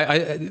I say,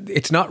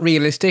 it's not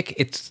realistic.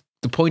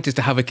 The point is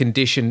to have a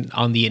condition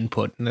on the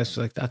input, and that's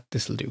like that.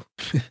 This will do.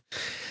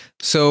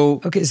 So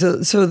okay, so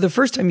the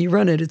first time you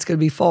run it, it's going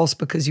to be false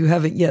because you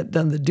haven't yet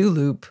done the do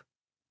loop.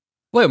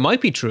 Well, it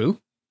might be true,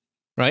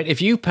 right?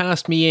 If you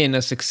passed me in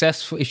a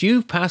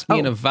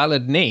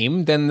valid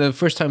name, then the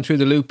first time through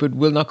the loop, it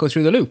will not go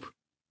through the loop.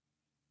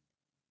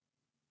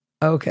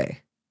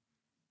 Okay,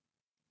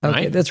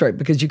 right? That's right,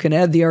 because you can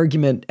add the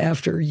argument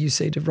after you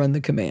say to run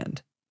the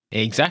command.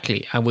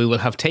 Exactly, and we will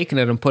have taken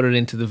it and put it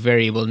into the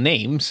variable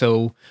name.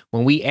 So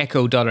when we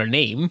echo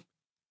 $name,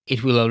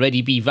 it will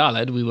already be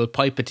valid. We will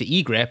pipe it to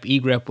egrep.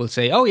 Egrep will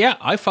say, oh yeah,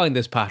 I find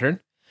this pattern.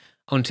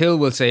 Until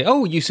will say,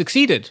 oh, you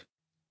succeeded.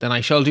 Then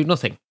I shall do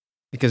nothing.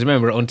 Because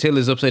remember, until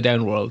is upside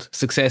down world.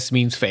 Success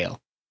means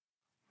fail.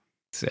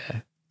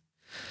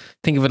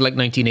 Think of it like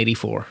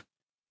 1984.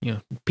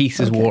 Peace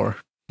is war,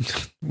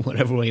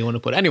 whatever way you want to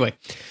put it. Anyway,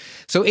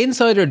 so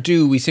inside our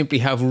do, we simply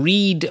have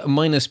read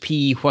minus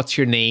p, what's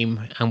your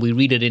name? And we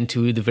read it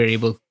into the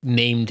variable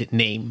named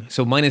name.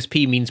 So minus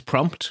p means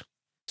prompt.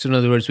 So in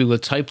other words, we will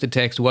type the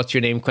text, what's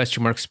your name,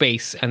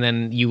 space, and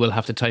then you will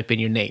have to type in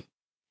your name.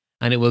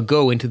 And it will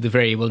go into the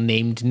variable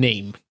named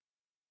name.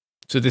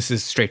 So this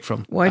is straight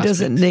from Why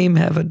doesn't name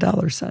have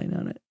a $sign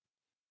on it?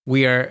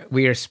 We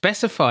are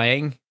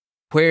specifying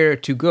where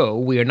to go.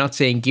 We are not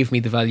saying give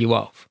me the value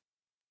of.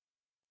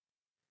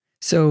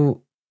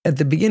 So at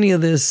the beginning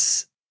of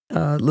this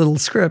little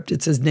script,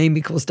 it says name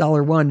equals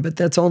 $1, but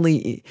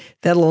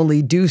that'll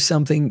only do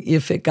something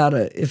if it got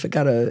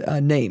a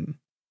name.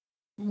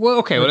 Well,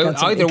 okay. Well,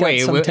 either way,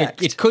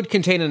 it could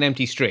contain an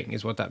empty string,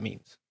 is what that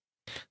means.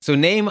 So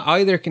name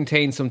either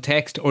contains some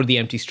text or the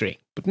empty string,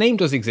 but name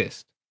does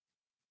exist.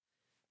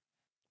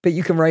 But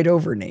you can write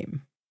over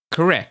name.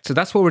 Correct. So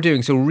that's what we're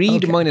doing. So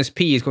read minus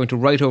p is going to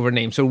write over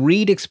name. So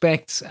read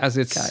expects as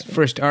its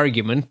first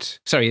argument.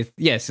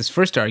 Its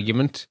first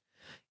argument.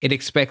 It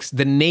expects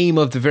the name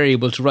of the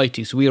variable to write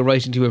to. So we are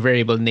writing to a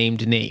variable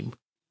named name.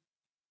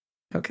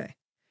 Okay.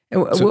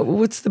 And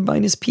what's the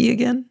minus p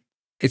again?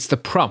 It's the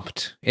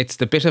prompt. It's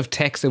the bit of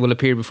text that will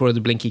appear before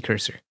the blinky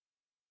cursor.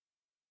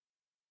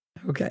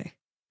 Okay.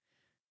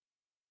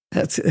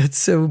 That's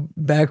so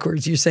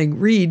backwards. You're saying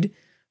read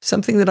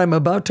something that I'm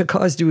about to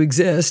cause to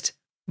exist,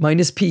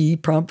 minus p,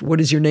 prompt, what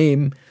is your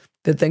name,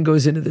 that then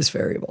goes into this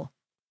variable.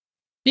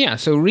 Yeah,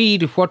 so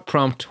read what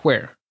prompt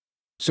where.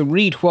 So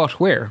read what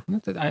where.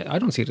 I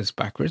don't see it as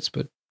backwards,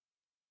 but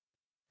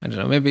I don't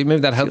know. Maybe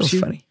that helps you.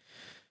 Funny.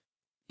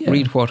 Yeah.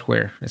 Read what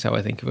where is how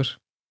I think of it.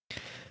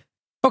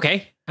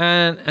 Okay,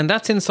 and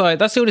that's inside.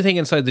 That's the only thing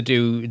inside the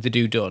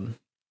do done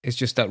is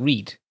just that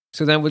read.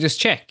 So then we'll just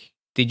check.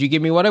 Did you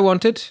give me what I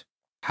wanted?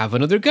 Have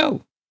another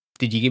go.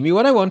 Did you give me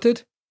what I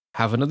wanted?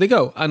 Have another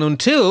go. And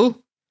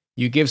until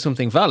you give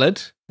something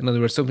valid, in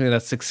other words, something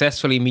that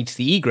successfully meets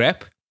the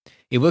egrep,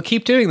 it will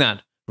keep doing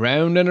that.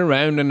 Round and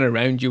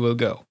around you will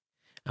go.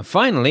 And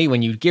finally,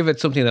 when you give it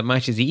something that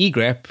matches the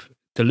egrep,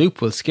 the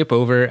loop will skip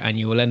over and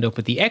you will end up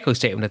with the echo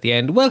statement at the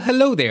end. Well,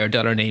 hello there,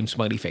 $name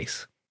smiley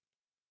face.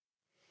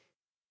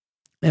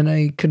 And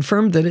I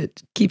confirmed that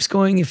it keeps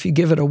going if you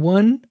give it a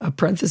 1, a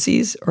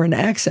parentheses, or an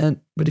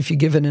accent. But if you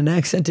give it an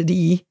accented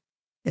E,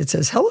 it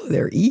says, hello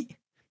there, E.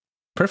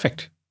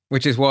 Perfect.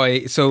 Which is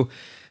why, so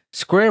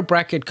square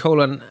bracket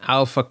colon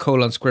alpha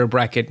colon square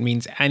bracket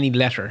means any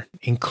letter,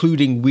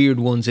 including weird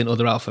ones in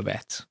other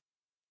alphabets.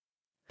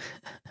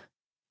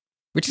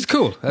 Which is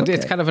cool. Okay.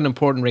 It's kind of an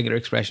important regular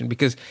expression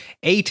because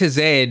A to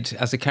Z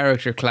as a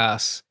character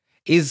class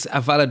is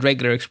a valid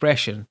regular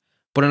expression.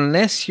 But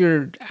unless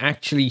you're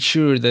actually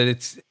sure that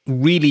it's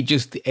really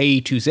just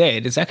A to Z,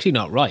 it's actually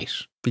not right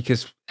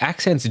because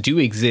accents do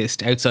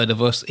exist outside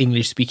of us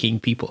English-speaking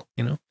people,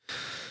 you know?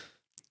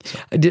 So.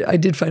 I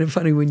did find it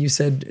funny when you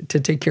said to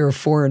take care of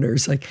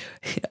foreigners. Like,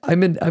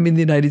 I'm in the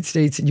United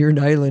States and you're in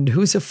Ireland.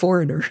 Who's a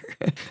foreigner?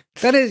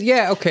 That is,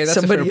 yeah, okay, that's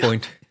a fair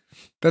point.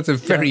 That's a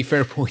very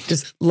fair point.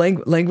 Just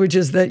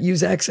languages that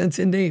use accents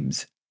in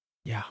names.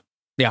 Yeah.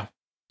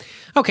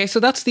 Okay, so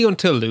that's the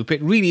until loop.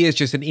 It really is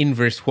just an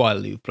inverse while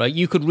loop. Like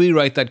you could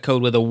rewrite that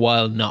code with a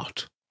while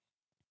not.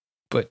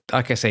 But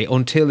like I say,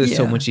 until is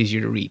so much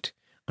easier to read.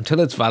 Until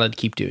it's valid,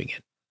 keep doing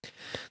it.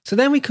 So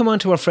then we come on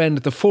to our friend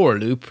the for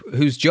loop,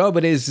 whose job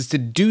it is to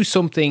do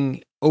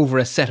something over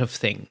a set of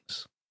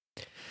things.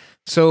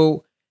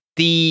 So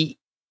the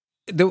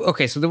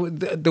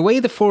way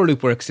the for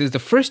loop works is the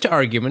first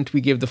argument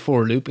we give the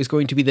for loop is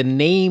going to be the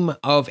name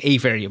of a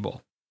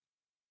variable.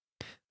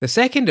 The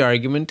second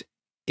argument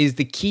is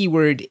the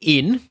keyword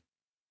in,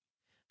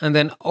 and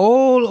then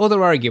all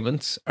other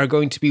arguments are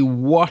going to be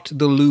what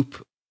the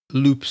loop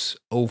loops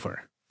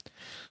over.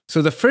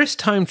 So the first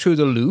time through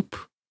the loop,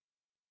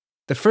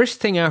 the first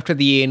thing after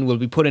the in will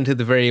be put into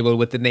the variable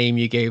with the name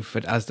you gave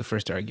it as the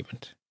first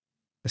argument.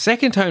 The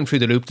second time through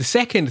the loop, the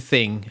second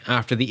thing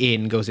after the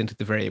in goes into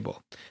the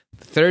variable.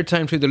 The third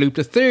time through the loop,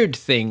 the third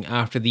thing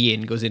after the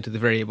in goes into the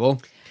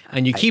variable.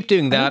 And you keep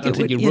doing that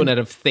until you run out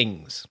of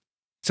things.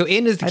 So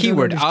in is the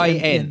keyword,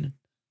 in.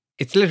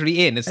 It's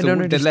literally in. It's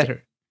the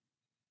letter.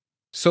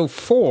 So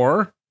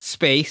for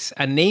space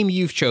a name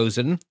you've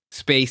chosen,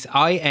 space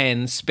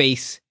in,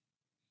 space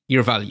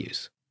your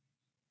values.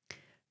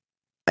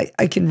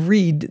 I can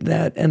read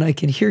that and I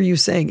can hear you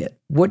saying it.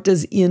 What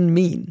does in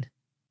mean?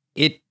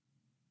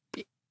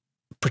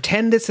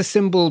 Pretend it's a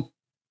symbol,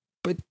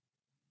 but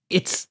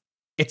it's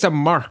a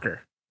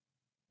marker.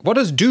 What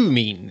does do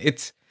mean?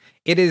 It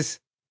is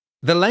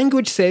the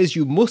language says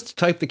you must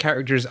type the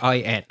characters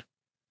in.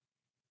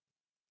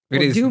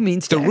 Do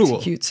means to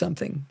execute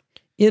something.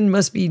 In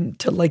must be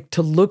to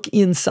look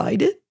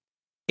inside it.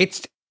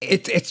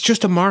 It's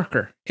just a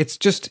marker.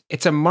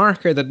 It's a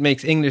marker that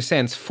makes English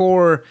sense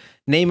for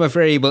name a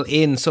variable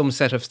in some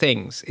set of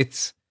things.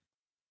 It's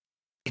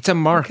a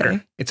marker.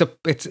 Okay. It's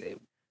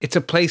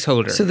a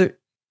placeholder.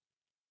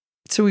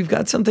 So we've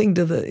got something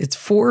it's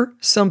for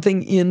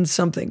something in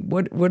something.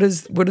 What are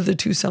the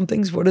two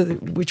somethings?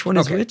 Which one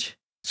is which?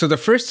 So the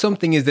first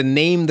something is the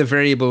name the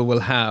variable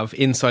will have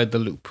inside the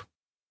loop.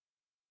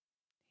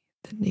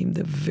 The name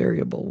the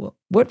variable.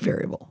 What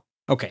variable?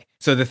 Okay.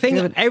 So the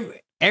thing,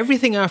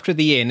 everything after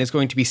the in is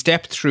going to be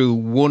stepped through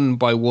one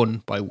by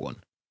one by one.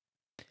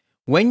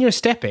 When you're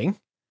stepping,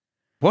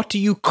 what do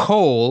you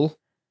call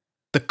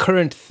the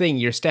current thing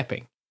you're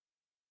stepping?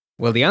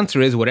 Well, the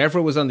answer is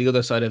whatever was on the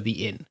other side of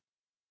the in.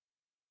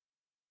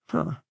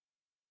 Huh.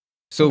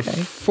 So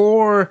Okay.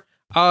 for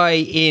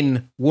I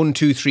in 1,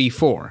 2, 3,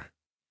 4.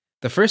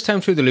 The first time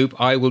through the loop,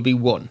 I will be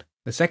 1.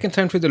 The second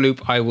time through the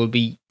loop, I will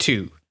be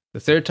 2. The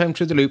third time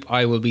through the loop,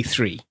 I will be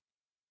 3.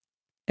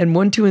 And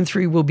 1, 2, and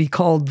 3 will be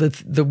called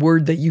the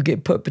word that you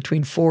get put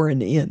between 4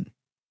 and in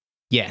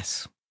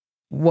Yes.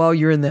 while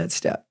you're in that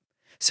step.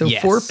 So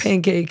Yes. 4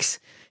 pancakes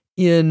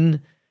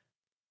in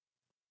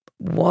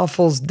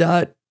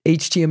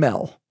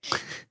waffles.html.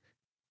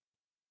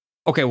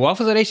 Okay,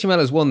 waffles.html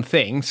is one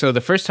thing. So the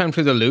first time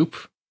through the loop,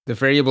 the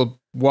variable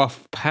what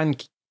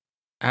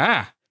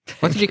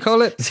did you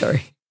call it?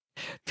 Sorry.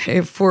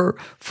 For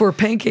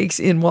pancakes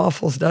in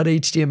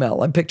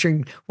waffles.html. I'm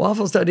picturing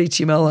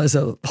waffles.html as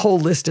a whole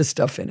list of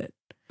stuff in it.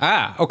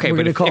 Okay,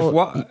 We're but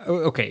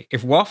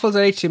if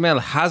waffles.html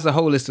has a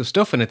whole list of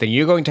stuff in it, then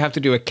you're going to have to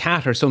do a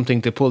cat or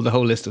something to pull the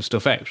whole list of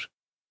stuff out.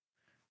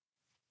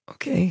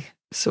 Okay.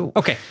 So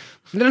Okay.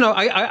 No,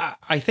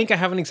 I think I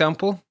have an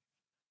example.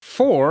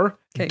 For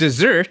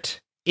dessert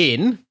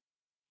in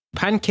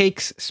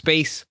pancakes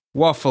space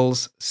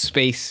waffles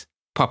space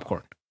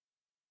popcorn.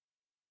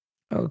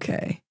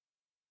 okay.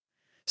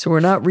 So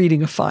we're not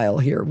reading a file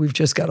here. We've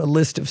just got a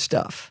list of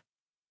stuff.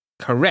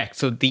 Correct.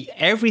 So the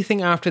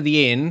everything after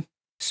the in,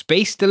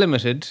 space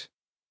delimited,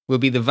 will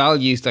be the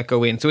values that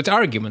go in. So it's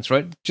arguments,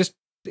 right?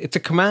 It's a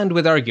command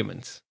with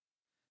arguments.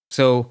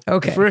 So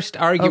the first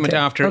argument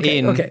after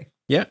in. Okay.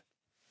 Yeah.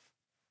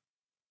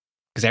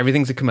 Because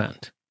everything's a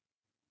command.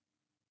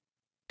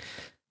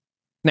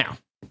 Now,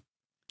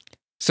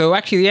 so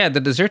actually, yeah,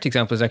 the dessert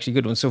example is actually a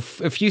good one. So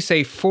if you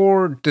say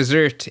for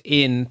dessert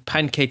in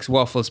pancakes,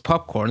 waffles,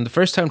 popcorn, the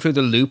first time through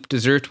the loop,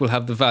 dessert will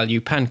have the value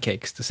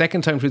pancakes. The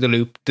second time through the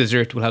loop,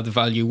 dessert will have the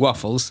value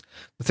waffles.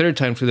 The third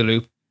time through the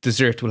loop,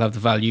 dessert will have the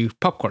value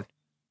popcorn.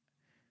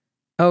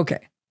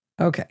 Okay.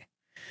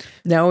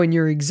 Now in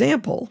your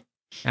example.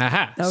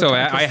 Aha. So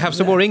I have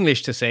some more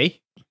English to say.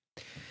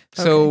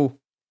 So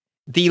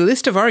the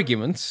list of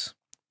arguments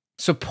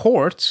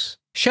supports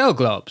shell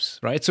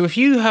globs, right? So if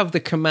you have the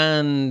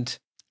command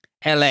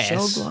ls...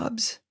 Shell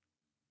globs?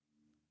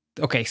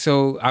 Okay,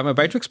 so I'm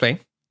about to explain.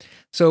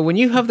 So when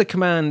you have the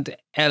command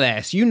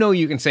ls, you know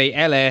you can say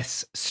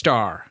ls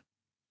star.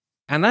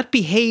 And that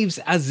behaves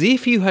as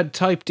if you had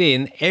typed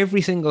in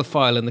every single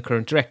file in the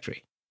current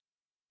directory.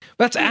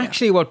 That's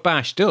actually what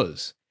bash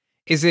does.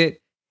 The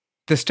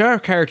star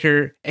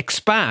character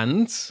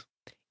expands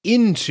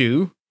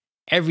into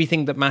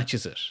everything that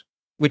matches it,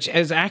 which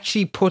is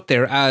actually put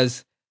there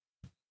as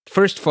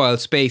first file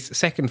space,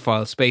 second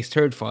file space,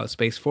 third file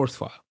space, fourth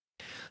file.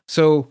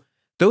 So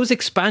those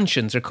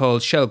expansions are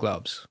called shell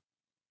globs.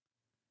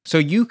 So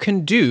you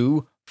can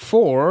do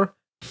for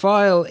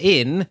file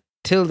in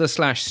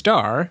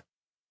 ~star,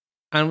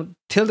 and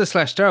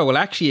 ~star will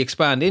actually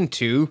expand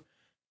into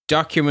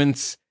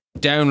documents,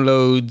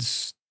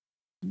 downloads,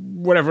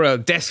 whatever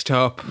else,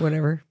 desktop.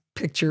 Whatever.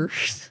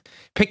 Pictures,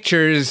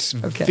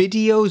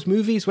 videos,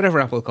 movies, whatever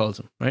Apple calls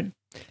them, right?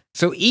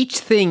 So each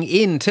thing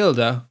in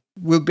tilde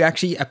will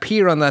actually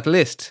appear on that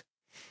list.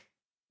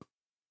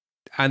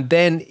 And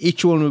then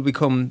each one will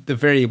become the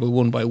variable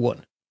one by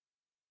one.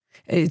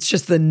 It's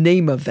just the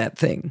name of that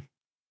thing.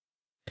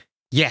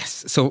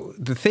 Yes. So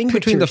the thing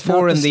between the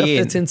for and the stuff in.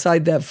 that's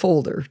inside that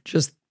folder,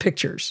 just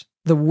pictures.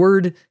 The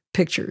word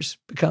pictures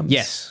becomes.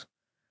 Yes.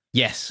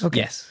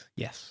 Okay.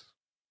 Yes.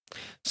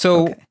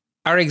 So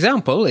our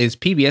example is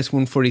PBS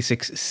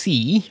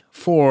 146C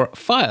for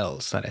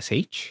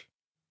files.sh.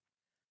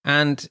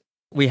 And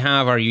we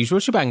have our usual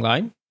shebang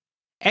line.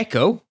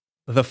 Echo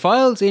the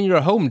files in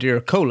your home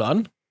dir :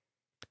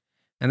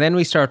 and then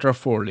we start our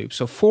for loop.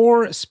 So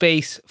for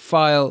space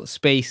file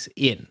space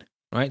in,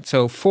 right?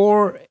 So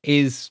for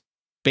is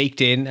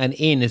baked in and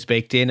in is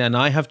baked in, and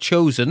I have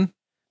chosen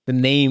the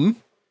name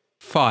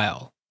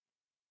file.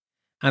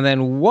 And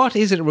then what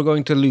is it we're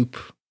going to loop?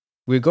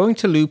 We're going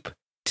to loop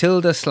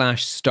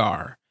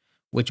 ~star,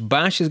 which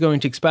bash is going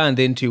to expand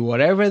into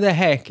whatever the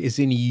heck is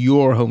in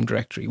your home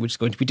directory, which is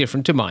going to be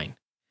different to mine.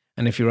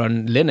 And if you're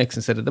on Linux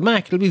instead of the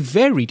Mac, it'll be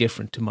very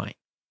different to mine.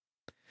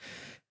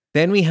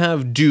 Then we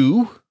have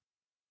do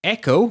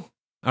echo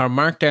our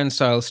markdown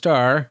style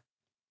star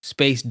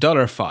space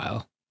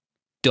 $file.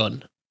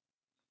 Done.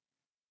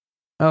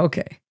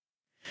 Okay.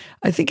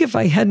 I think if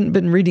I hadn't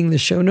been reading the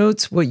show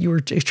notes, what you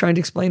were trying to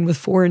explain with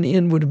for and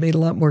in would have made a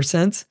lot more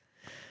sense.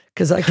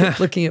 Because I kept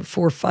looking at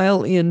for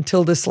file in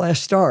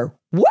 ~star.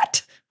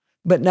 What?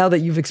 But now that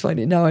you've explained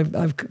it, now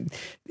I've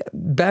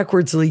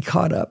backwardsly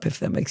caught up, if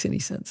that makes any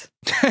sense.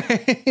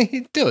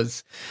 It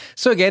does.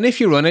 So again,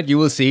 if you run it, you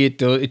will see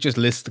it just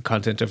lists the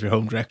content of your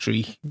home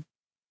directory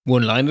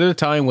one line at a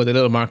time with a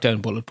little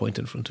markdown bullet point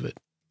in front of it.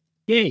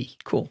 Yay.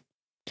 Cool.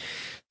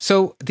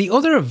 So the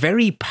other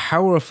very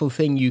powerful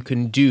thing you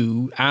can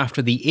do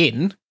after the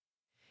in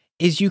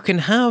is you can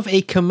have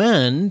a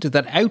command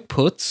that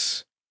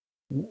outputs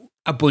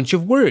a bunch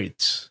of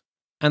words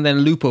and then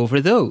loop over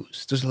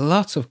those. There's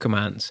lots of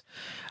commands.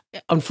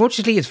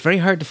 Unfortunately, it's very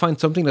hard to find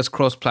something that's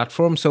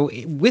cross-platform. So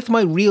with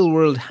my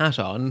real-world hat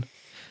on,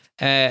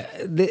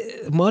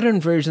 the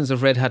modern versions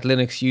of Red Hat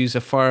Linux use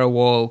a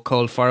firewall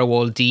called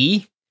Firewall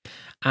D,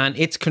 and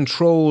it's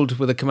controlled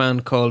with a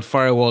command called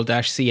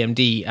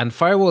firewall-cmd. And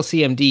firewall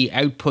CMD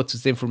outputs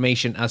its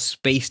information as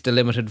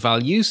space-delimited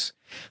values.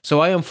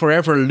 So I am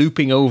forever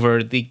looping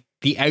over the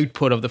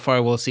output of the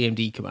firewall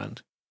CMD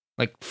command.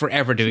 Like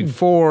forever doing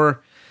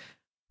for,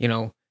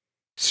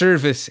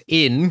 service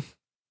in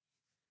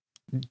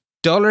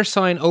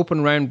 $sign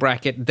open round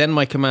bracket, then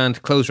my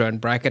command close round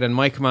bracket, and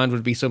my command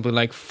would be something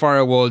like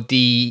firewall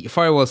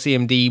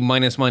CMD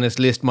minus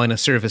list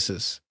minus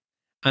services.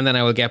 And then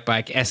I will get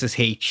back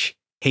SSH,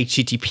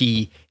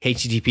 HTTP,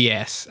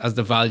 HTTPS as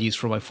the values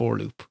for my for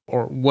loop,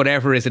 or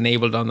whatever is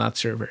enabled on that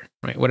server,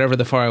 right? Whatever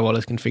the firewall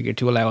is configured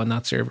to allow on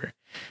that server.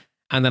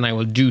 And then I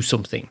will do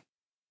something.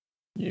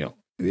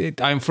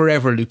 I'm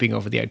forever looping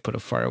over the output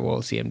of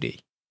firewall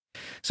CMD.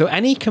 So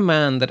any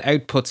command that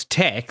outputs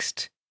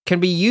text can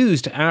be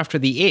used after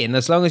the in,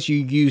 as long as you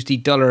use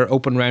the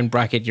 $open round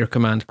bracket, your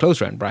command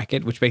close round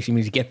bracket, which basically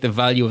means you get the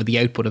value of the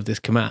output of this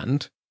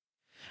command.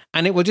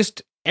 And it will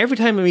just, every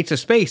time it meets a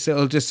space,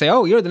 it'll just say,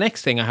 oh, you're the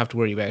next thing I have to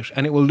worry about.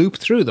 And it will loop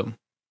through them,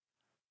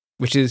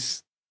 which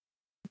is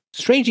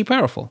strangely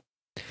powerful.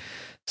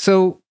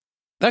 So,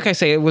 like I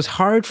say, it was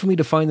hard for me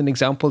to find an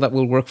example that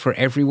will work for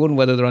everyone,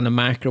 whether they're on a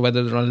Mac or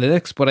whether they're on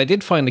Linux. But I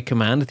did find a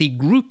command. The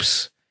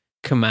groups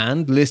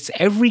command lists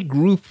every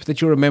group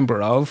that you're a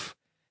member of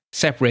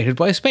separated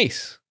by a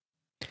space.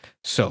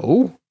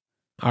 So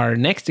our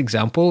next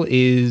example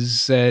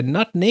is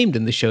not named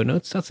in the show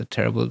notes. That's a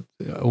terrible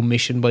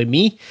omission by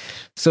me.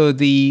 So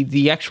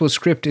the actual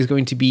script is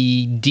going to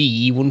be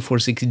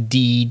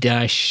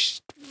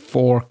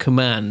D146D-4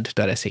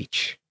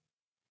 command.sh.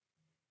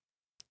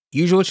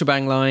 Usual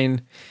shebang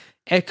line,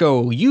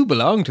 echo, you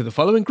belong to the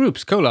following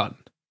groups, :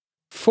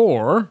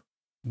 for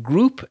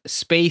group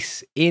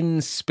space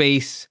in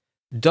space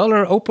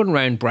 $open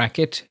round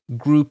bracket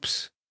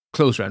groups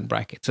close round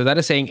bracket. So that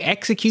is saying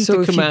execute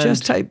the command. So if you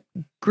just type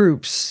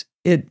groups,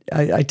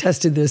 I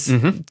tested this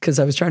because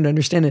I was trying to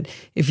understand it.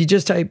 If you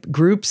just type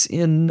groups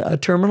in a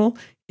terminal,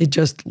 it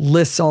just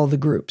lists all the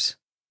groups.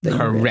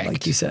 Correct.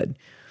 Like you said.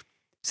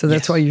 So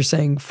that's why you're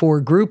saying for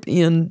group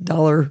in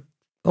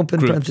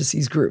 $open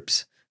parentheses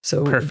groups.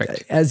 So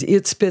perfect. As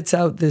it spits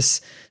out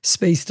this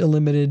space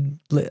delimited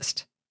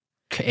list.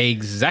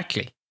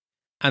 Exactly.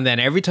 And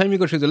then every time you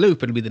go through the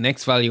loop, it'll be the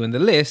next value in the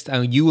list,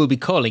 and you will be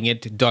calling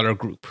it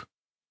 $group.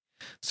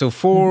 So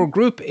for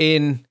group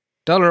in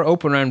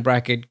 $open round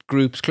bracket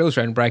groups close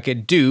round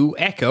bracket do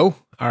echo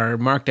our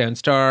markdown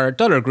star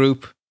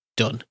 $group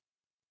done.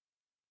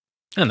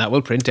 And that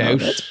will print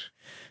out.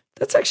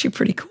 That's actually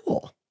pretty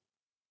cool.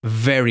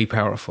 Very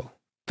powerful.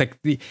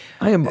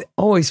 I am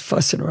always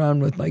fussing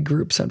around with my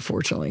groups,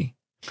 unfortunately.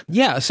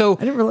 Yeah, so I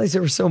didn't realize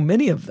there were so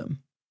many of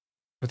them.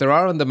 But there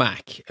are on the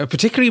Mac,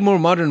 particularly more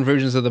modern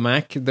versions of the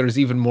Mac. There's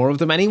even more of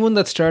them. Anyone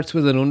that starts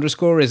with an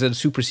underscore is a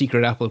super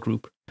secret Apple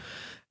group.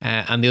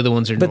 And the other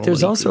ones are But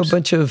there's also groups. a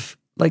bunch of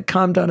like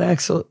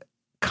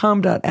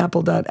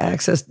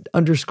com.apple.access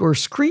 _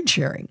 screen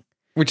sharing.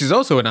 Which is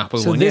also an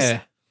Apple one,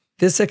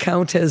 This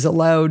account has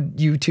allowed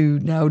you to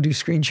now do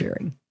screen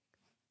sharing.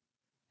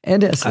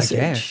 And SSH. I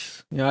guess.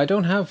 Yeah, I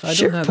don't have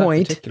that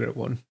particular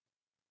one.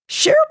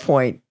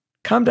 SharePoint.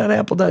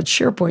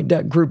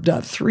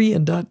 com.apple.sharepoint.group.3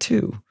 and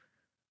 .2.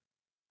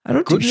 I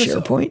don't do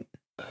SharePoint.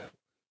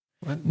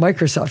 What?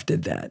 Microsoft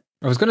did that.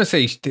 I was going to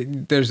say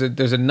there's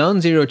a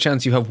non-zero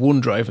chance you have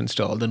OneDrive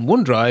installed, and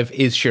OneDrive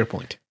is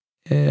SharePoint.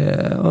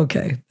 Yeah,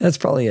 okay. That's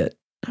probably it.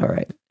 All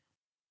right.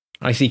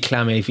 I see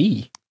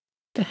ClamAV.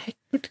 The heck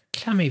would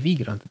ClamAV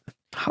get onto that?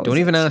 Don't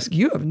even ask.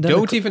 You haven't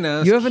done even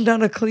ask. You haven't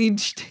done a clean...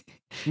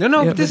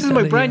 No, but this is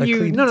my brand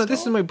new... No,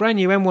 this is my brand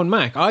new M1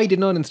 Mac. I did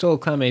not install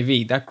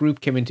ClamAV. That group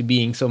came into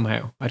being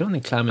somehow. I don't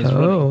think Clam is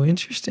running. Oh,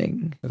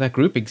 interesting. But that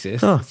group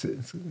exists. Huh.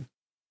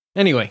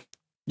 Anyway,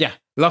 yeah,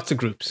 lots of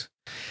groups.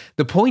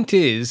 The point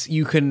is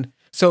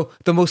so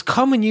the most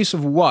common use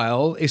of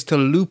while is to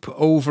loop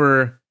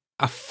over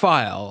a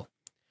file.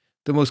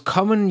 The most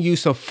common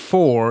use of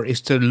for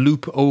is to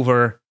loop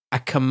over a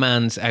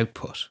command's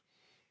output.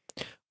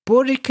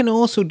 But it can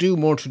also do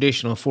more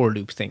traditional for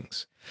loop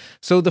things.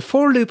 So the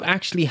for loop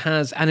actually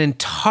has an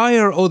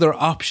entire other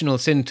optional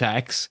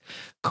syntax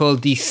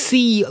called the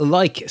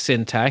C-like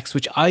syntax,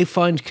 which I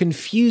find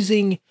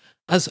confusing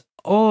as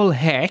all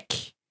heck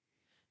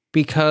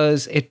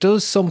because it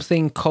does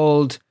something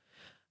called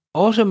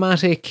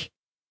automatic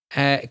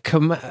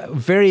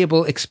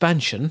variable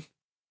expansion,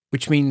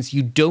 which means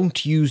you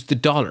don't use the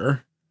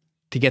 $,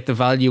 to get the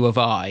value of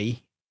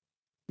I,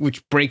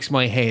 which breaks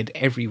my head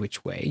every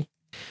which way.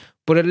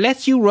 But it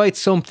lets you write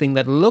something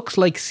that looks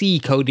like C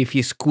code if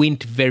you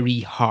squint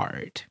very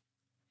hard.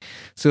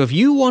 So if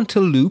you want to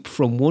loop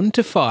from 1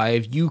 to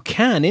 5, you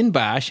can in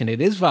bash, and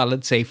it is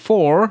valid, say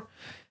for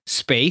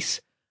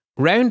space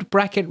round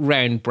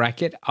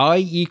bracket I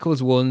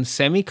equals 1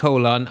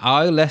 semicolon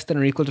I less than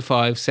or equal to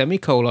 5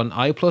 semicolon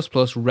I plus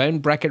plus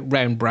round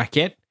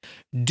bracket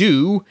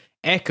do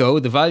echo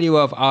the value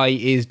of I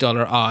is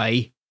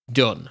 $I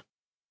done.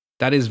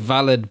 That is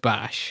valid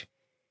bash.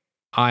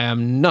 I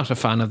am not a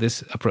fan of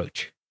this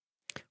approach,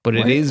 but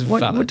it is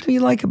valid. What do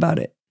you like about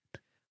it?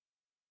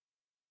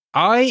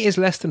 I is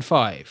less than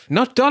 5,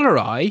 not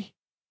 $I.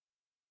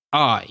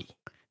 I.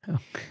 Oh.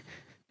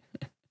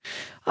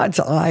 It's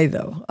I,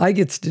 though. I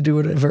gets to do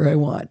whatever I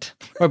want.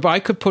 But I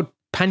could put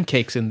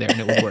pancakes in there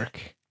and it would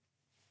work.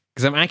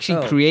 Because I'm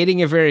actually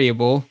creating a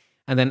variable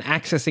and then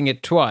accessing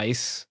it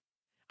twice.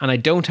 And I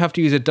don't have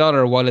to use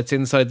 $, while it's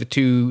inside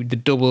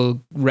the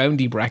double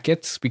roundy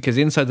brackets, because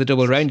inside the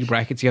double roundy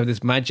brackets, you have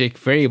this magic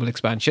variable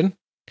expansion.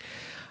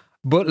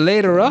 But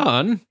later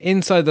on,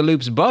 inside the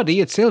loop's body,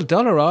 it's still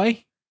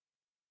 $I.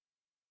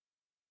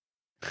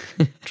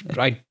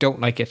 I don't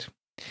like it.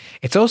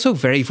 It's also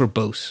very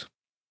verbose,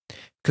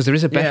 because there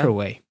is a better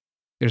way.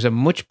 There's a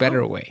much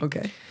better way.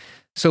 Okay.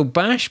 So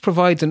bash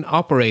provides an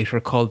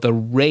operator called the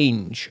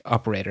range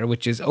operator,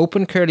 which is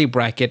open curly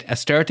bracket, a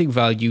starting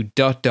value, ...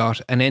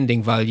 an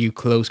ending value,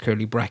 close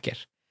curly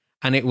bracket.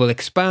 And it will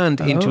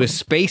expand into a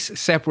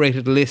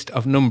space-separated list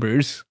of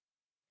numbers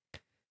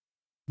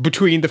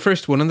between the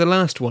first one and the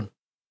last one.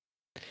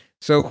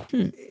 So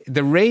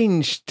the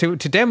range, to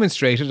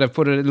demonstrate it, I've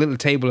put a little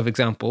table of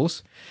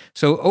examples.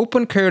 So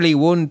open curly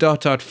 1 ...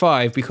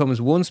 5 becomes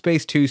 1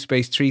 space 2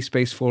 space 3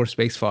 space 4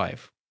 space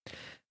 5.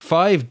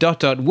 5 ...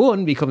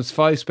 1 becomes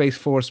 5 space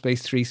 4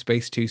 space 3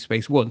 space 2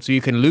 space 1. So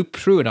you can loop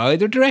through in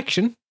either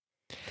direction,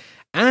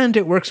 and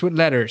it works with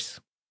letters.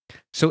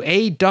 So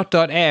A ...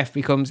 F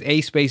becomes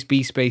A space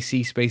B space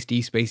C space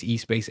D space E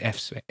space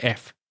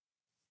F.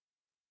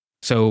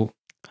 So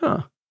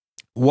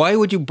why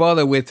would you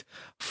bother with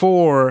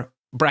 4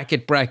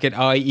 bracket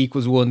I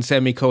equals 1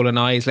 semicolon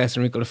I is less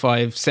than or equal to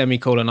 5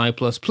 semicolon I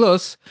plus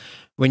plus,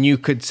 when you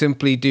could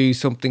simply do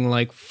something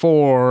like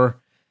 4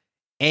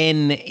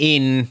 N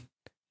in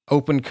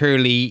open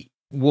curly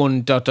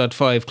 1 ...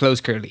 5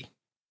 close curly,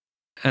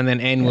 and then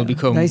N will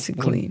become nice and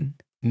clean.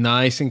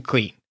 Nice and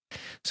clean.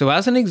 So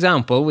as an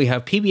example, we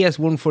have PBS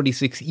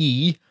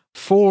 146E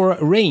for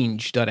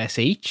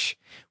range.sh,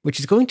 which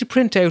is going to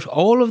print out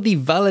all of the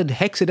valid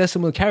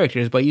hexadecimal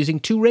characters by using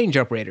 2 range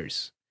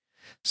operators.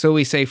 So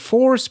we say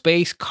 4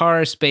 space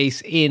car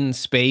space in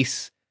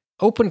space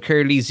open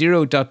curly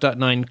 0 ...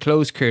 9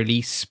 close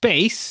curly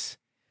space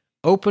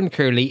open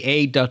curly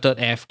A ...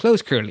 F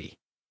close curly.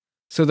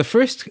 So the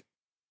first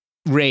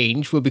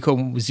range will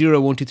become 0,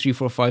 1, 2, 3,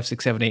 4, 5,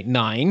 6, 7, 8,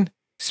 9,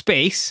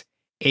 space,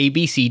 A,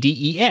 B, C, D,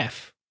 E,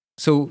 F.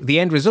 So the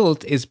end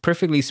result is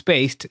perfectly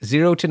spaced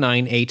 0 to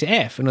 9, A to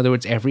F. In other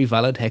words, every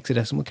valid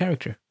hexadecimal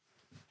character.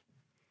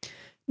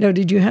 Now,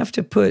 did you have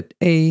to put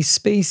a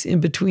space in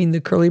between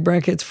the curly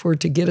brackets for it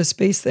to get a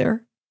space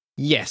there?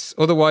 Yes.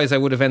 Otherwise, I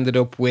would have ended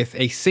up with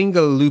a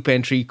single loop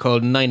entry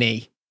called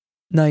 9A.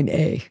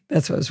 9A.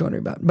 That's what I was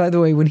wondering about. By the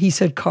way, when he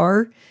said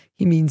car,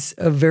 he means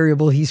a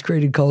variable he's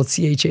created called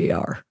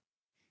CHAR.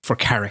 For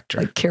character.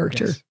 Like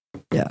character.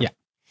 Yes. Yeah.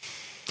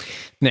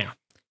 Now,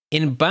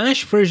 in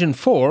Bash version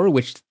 4,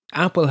 which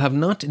Apple have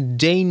not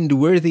deigned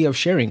worthy of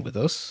sharing with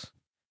us,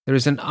 there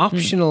is an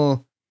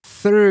optional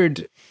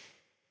third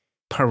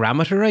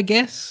parameter, I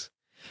guess,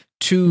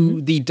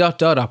 to the ...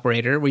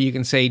 operator, where you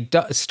can say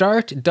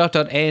start ...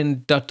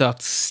 end ...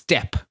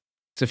 step.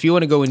 So if you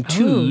want to go in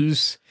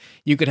twos,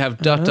 you could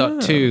have ...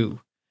 2.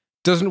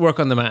 Doesn't work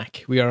on the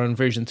Mac. We are on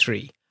version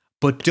 3.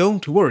 But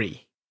don't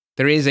worry.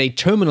 There is a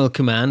terminal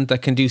command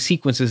that can do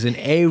sequences in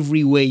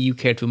every way you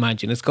care to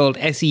imagine. It's called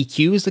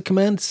SEQ is the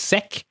command,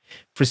 sec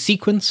for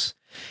sequence.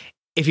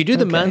 If you do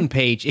the man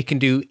page, it can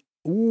do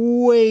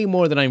way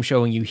more than I'm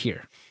showing you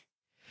here.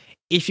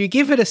 If you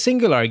give it a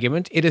single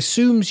argument, it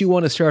assumes you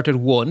want to start at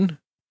 1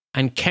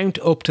 and count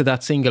up to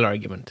that single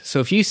argument. So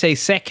if you say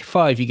sec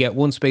 5, you get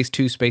 1 space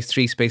 2 space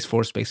 3 space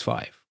 4 space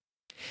 5.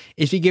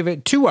 If you give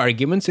it 2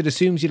 arguments, it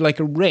assumes you'd like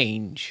a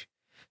range.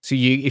 So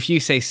if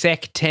you say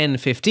sec 10,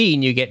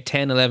 15, you get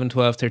 10, 11,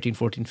 12, 13,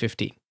 14,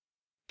 15.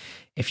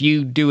 If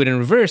you do it in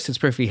reverse, it's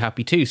perfectly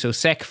happy too. So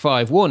sec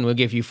 5, 1 will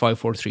give you 5,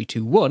 4, 3,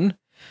 2, 1.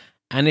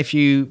 And if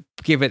you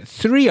give it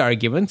 3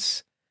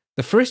 arguments,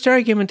 the first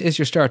argument is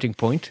your starting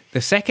point, the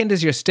second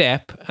is your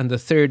step, and the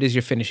third is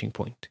your finishing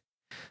point.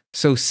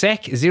 So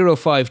sec 0,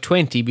 5,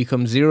 20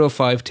 becomes 0,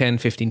 5, 10,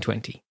 15,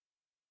 20.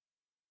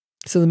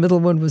 So the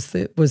middle one was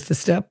the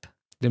step?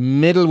 The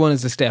middle one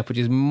is the step, which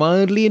is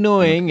mildly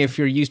annoying if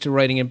you're used to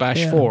writing in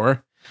Bash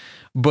 4.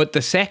 But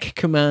the sec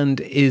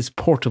command is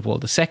portable.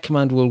 The sec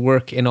command will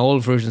work in all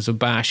versions of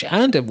Bash,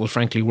 and it will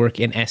frankly work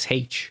in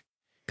SH,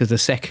 because the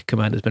sec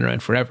command has been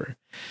around forever.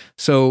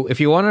 So if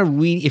you want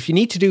to if you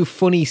need to do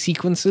funny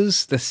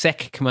sequences, the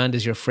sec command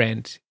is your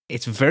friend.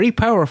 It's very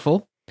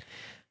powerful,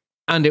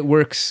 and it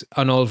works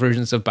on all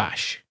versions of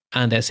Bash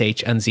and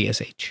SH and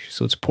ZSH.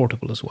 So it's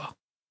portable as well.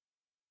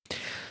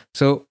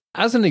 So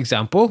as an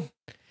example,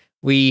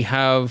 We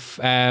have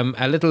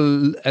a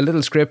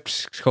little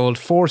script called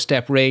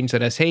 4-step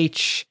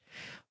range.sh,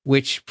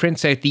 which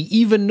prints out the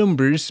even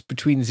numbers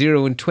between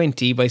 0 and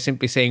 20 by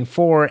simply saying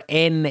for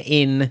n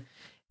in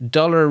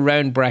dollar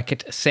round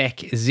bracket sec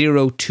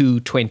 0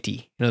 to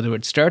 20. In other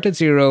words, start at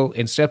 0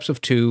 in steps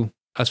of 2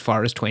 as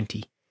far as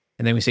 20.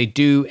 And then we say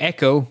do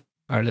echo,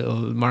 our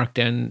little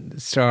markdown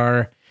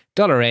star,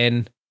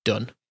 $n,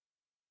 done.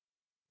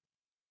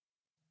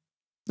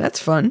 That's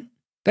fun.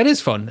 That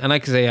is fun. And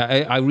like I say,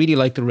 I really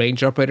like the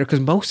range operator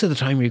because most of the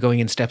time you're going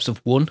in steps of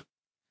 1.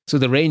 So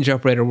the range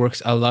operator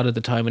works a lot of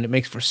the time and it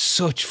makes for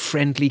such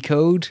friendly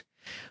code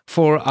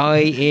for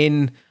I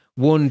in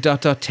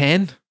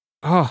 1.10.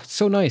 Oh, it's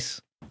so nice.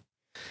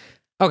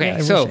 Okay, yeah,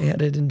 I so wish I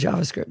had it in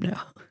JavaScript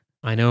now.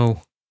 I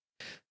know.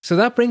 So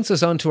that brings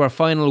us on to our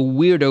final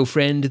weirdo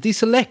friend, the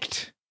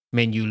select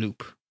menu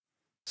loop.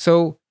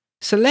 So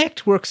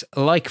select works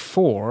like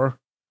for,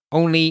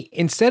 only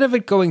instead of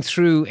it going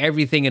through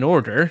everything in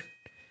order,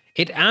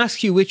 it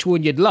asks you which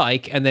one you'd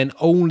like and then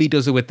only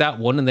does it with that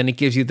one, and then it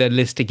gives you the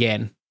list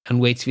again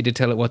and waits for you to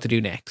tell it what to do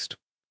next.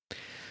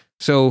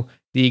 So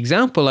the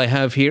example I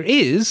have here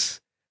is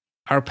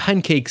our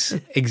pancakes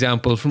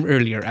example from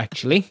earlier,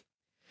 actually.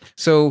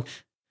 So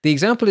the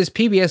example is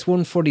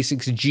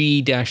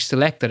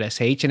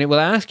PBS146G-select.sh, and it will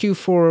ask you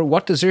for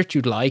what dessert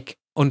you'd like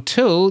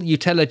until you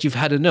tell it you've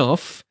had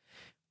enough,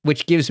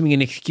 which gives me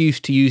an excuse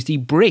to use the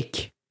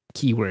break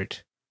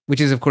keyword,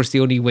 which is, of course,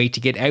 the only way to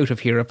get out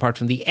of here apart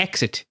from the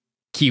exit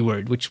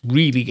keyword, which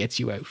really gets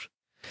you out.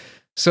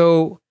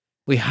 So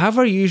we have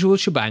our usual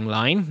shebang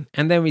line,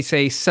 and then we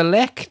say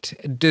select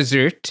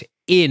dessert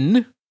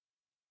in.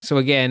 So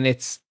again,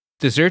 it's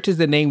dessert is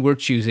the name we're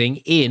choosing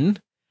in,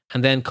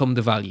 and then come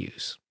the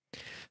values.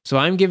 So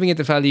I'm giving it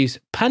the values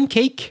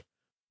pancake,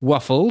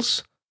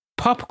 waffles,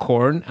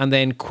 popcorn, and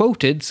then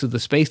quoted, so the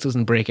space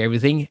doesn't break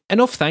everything,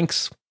 enough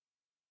thanks.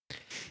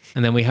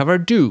 And then we have our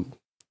do.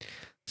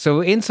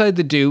 So inside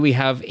the do, we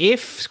have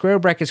if square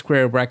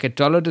bracket,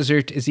 dollar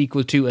dessert is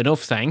equal to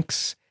enough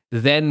thanks,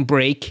 then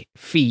break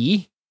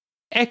fee,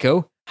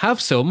 echo, have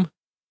some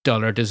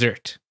dollar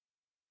dessert.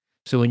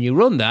 So when you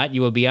run that,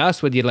 you will be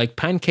asked whether you like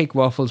pancake,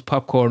 waffles,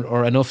 popcorn,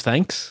 or enough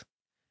thanks.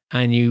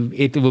 And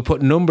it will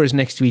put numbers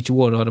next to each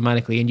one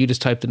automatically, and you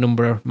just type the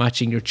number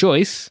matching your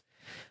choice,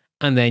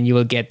 and then you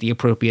will get the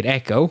appropriate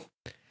echo.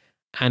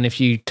 And if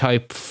you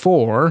type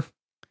 4,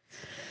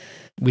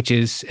 which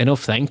is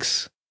enough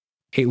thanks,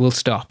 it will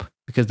stop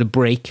because the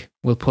break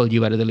will pull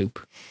you out of the loop.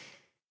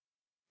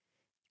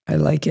 I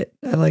like it.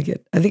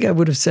 I think I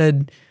would have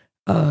said,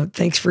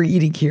 thanks for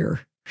eating here.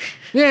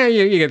 Yeah,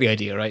 you get the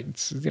idea, right?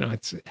 It's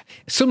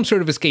some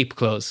sort of escape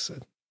clause.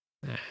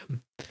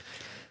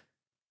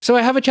 So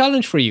I have a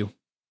challenge for you.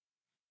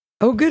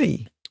 Oh,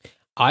 goody.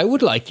 I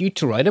would like you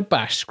to write a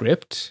bash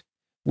script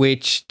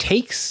which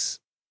takes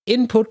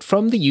input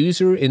from the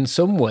user in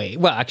some way.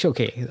 Well, actually,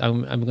 okay,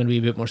 I'm going to be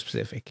a bit more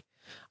specific.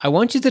 I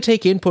want you to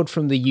take input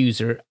from the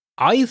user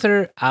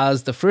either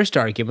as the first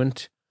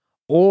argument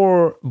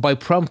or by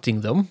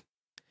prompting them,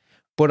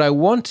 but I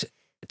want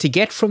to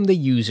get from the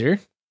user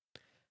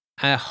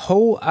a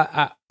whole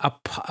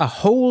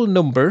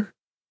number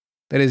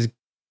that is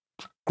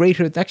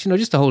greater. Actually, no,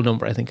 just a whole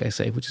number, I think I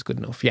say, which is good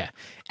enough. Yeah.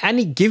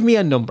 And give me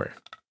a number.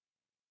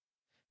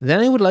 Then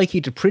I would like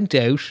you to print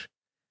out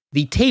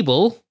the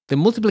table, the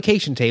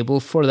multiplication table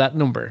for that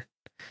number.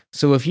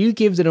 So if you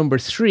give the number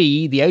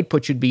 3, the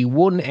output should be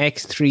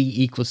 1x3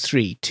 equals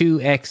 3,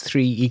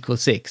 2x3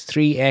 equals 6,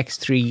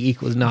 3x3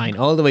 equals 9,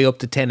 all the way up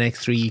to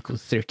 10x3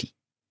 equals 30.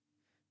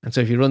 And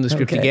so if you run the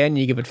script again,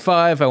 you give it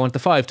 5, I want the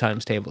 5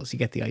 times tables. You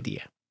get the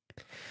idea.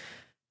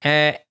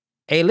 A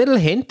little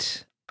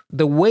hint,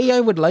 the way I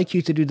would like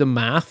you to do the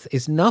math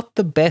is not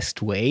the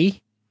best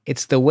way.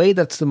 It's the way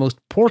that's the most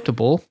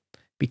portable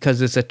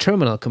because it's a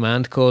terminal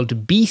command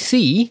called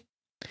BC,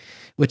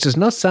 which does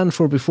not stand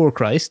for before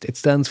Christ. It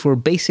stands for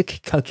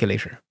basic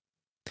calculator.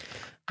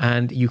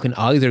 And you can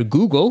either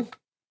Google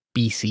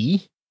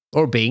BC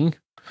or Bing,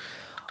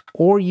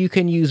 or you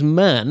can use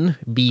man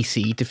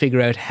BC to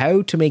figure out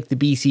how to make the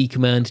BC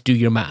command do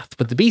your math.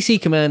 But the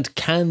BC command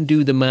can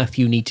do the math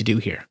you need to do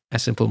here, a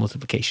simple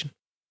multiplication.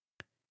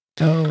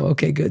 Oh,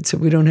 okay, good. So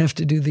we don't have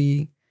to do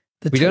the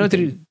we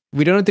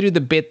don't have to do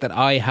the bit that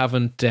I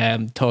haven't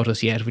taught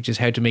us yet, which is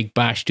how to make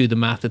bash do the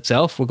math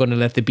itself. We're going to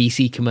let the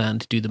BC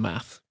command do the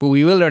math. But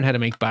we will learn how to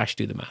make bash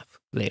do the math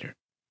later.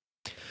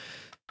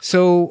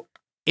 So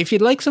if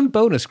you'd like some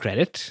bonus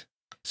credit,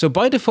 so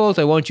by default,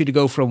 I want you to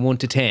go from 1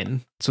 to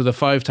 10. So the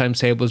 5 times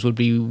tables would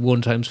be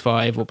 1 times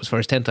 5 up as far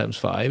as 10 times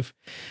 5.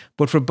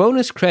 But for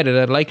bonus credit,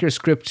 I'd like your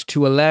script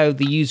to allow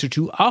the user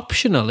to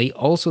optionally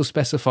also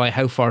specify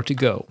how far to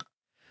go.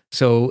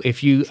 So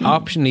if you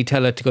optionally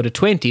tell it to go to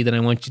 20, then I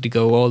want you to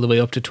go all the way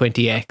up to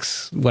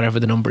 20x,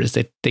 whatever the number is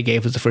that they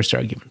gave as the first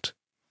argument.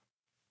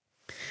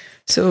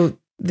 So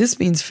this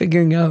means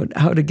figuring out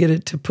how to get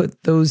it to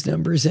put those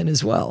numbers in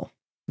as well.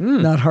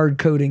 Not hard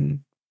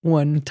coding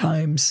 1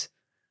 times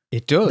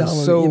it does.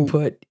 Dollar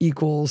input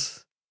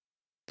equals.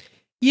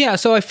 Yeah,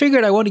 so I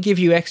figured I want to give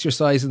you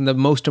exercise in the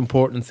most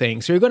important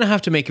thing. So you're going to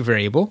have to make a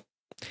variable.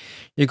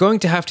 You're going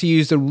to have to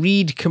use the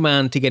read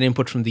command to get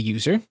input from the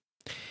user.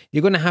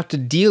 You're going to have to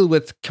deal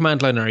with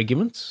command line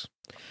arguments.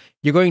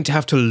 You're going to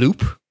have to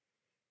loop.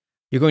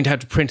 You're going to have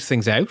to print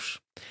things out.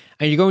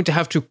 And you're going to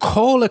have to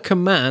call a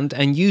command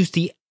and use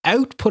the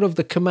output of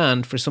the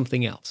command for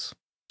something else.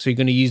 So you're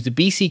going to use the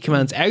BC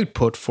command's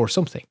output for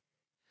something.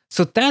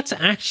 So that's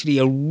actually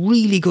a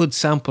really good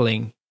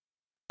sampling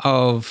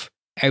of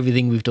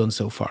everything we've done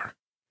so far.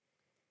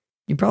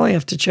 You probably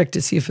have to check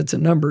to see if it's a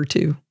number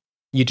too.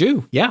 You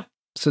do, yeah.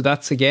 So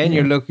that's, again,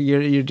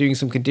 you're doing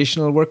some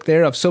conditional work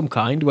there of some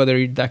kind,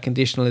 whether that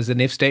conditional is an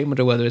if statement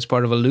or whether it's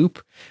part of a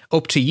loop.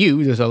 Up to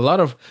you. There's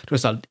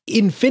an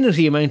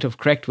infinity amount of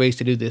correct ways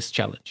to do this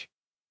challenge.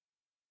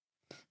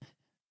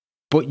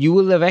 But you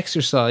will have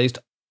exercised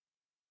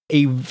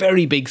a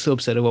very big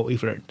subset of what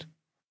we've learned.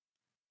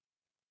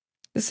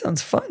 This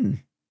sounds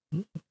fun.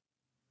 And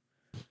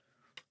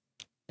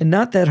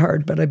not that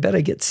hard, but I bet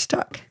I get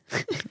stuck.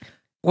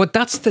 Well,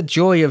 that's the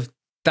joy of,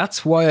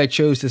 that's why I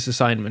chose this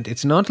assignment.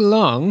 It's not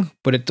long,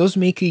 but it does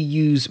make you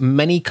use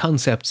many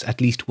concepts at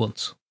least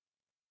once.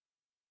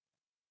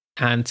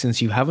 And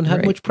since you haven't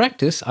had much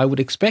practice, I would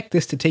expect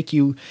this to take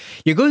you,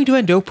 you're going to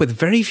end up with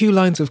very few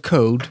lines of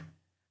code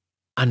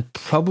and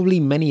probably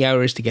many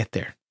hours to get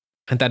there.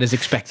 And that is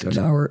expected.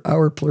 So an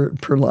hour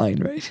per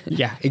line, right?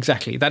 Yeah,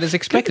 exactly. That is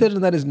expected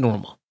and that is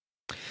normal.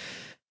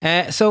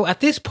 So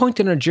at this point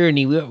in our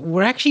journey,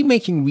 we're actually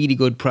making really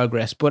good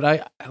progress. But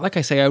I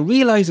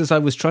realized as I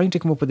was trying to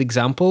come up with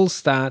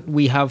examples that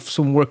we have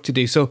some work to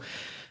do. So,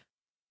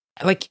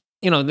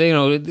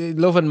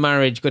 love and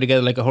marriage go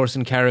together like a horse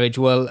and carriage.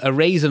 Well,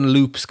 arrays and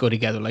loops go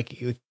together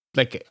like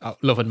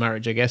love and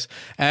marriage, I guess.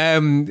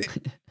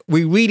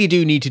 We really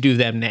do need to do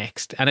them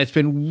next. And it's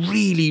been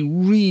really,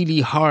 really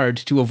hard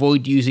to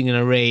avoid using an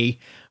array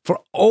for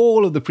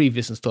all of the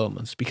previous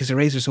installments because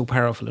arrays are so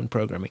powerful in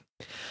programming.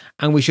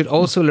 And we should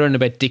also learn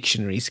about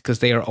dictionaries because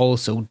they are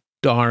also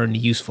darn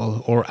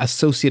useful, or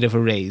associative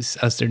arrays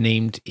as they're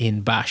named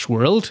in Bash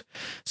world.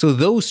 So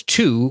those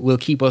two will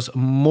keep us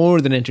more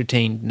than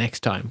entertained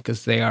next time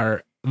because they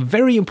are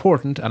very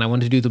important and I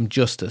want to do them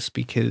justice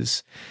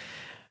because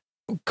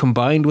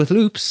combined with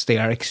loops, they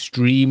are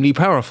extremely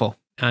powerful.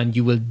 And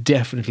you will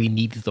definitely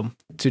need them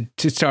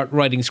to start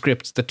writing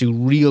scripts that do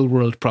real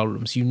world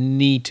problems. You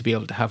need to be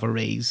able to have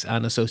arrays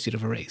and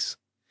associative arrays.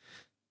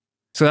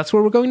 So that's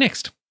where we're going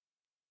next.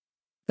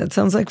 That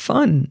sounds like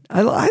fun.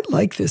 I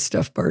like this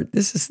stuff, Bart.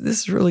 This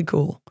is really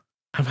cool.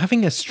 I'm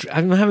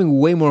having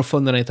way more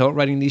fun than I thought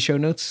writing these show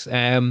notes.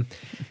 I've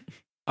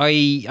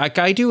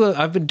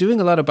been doing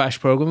a lot of Bash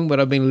programming, but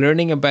I've been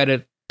learning about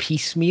it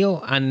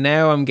piecemeal, and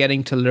now I'm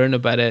getting to learn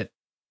about it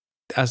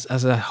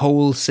as a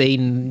whole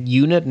sane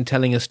unit and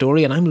telling a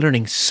story, and I'm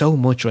learning so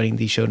much writing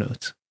these show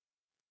notes.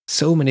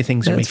 So many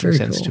things are making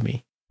sense to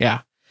me.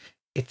 Yeah.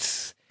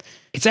 It's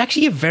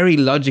actually a very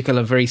logical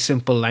and very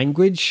simple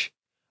language,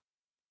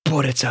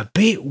 but it's a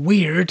bit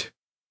weird.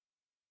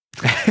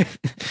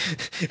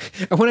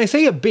 And when I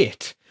say a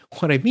bit,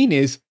 what I mean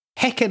is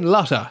heckin'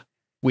 lotta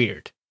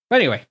weird.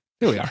 Anyway,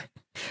 here we are.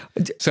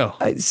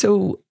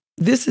 So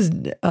this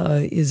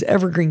is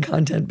evergreen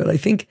content, but I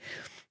think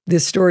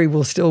this story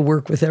will still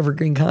work with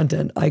evergreen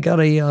content. I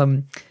got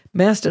a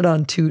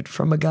Mastodon toot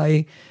from a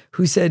guy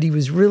who said he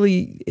was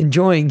really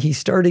enjoying, he's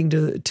starting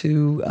to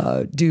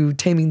do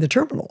Taming the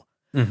Terminal.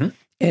 Mm-hmm.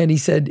 And he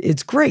said,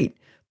 it's great,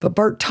 but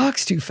Bart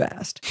talks too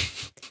fast.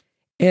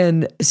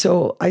 And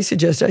so I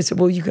said,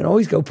 well, you can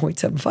always go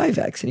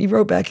 0.75x. And he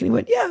wrote back and he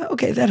went, yeah,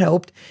 okay, that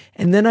helped.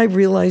 And then I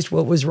realized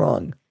what was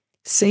wrong.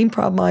 Same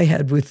problem I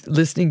had with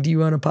listening to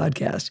you on a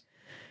podcast.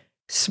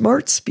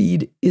 Smart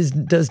speed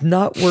does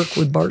not work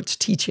with Bart's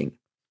teaching.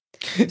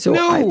 So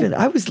no.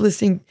 I was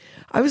listening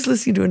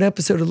to an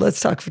episode of Let's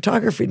Talk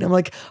Photography, and I'm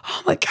like,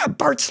 oh my God,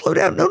 Bart, slow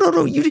down.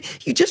 No. You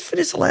just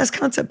finished the last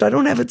concept. I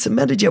don't have it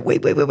cemented yet.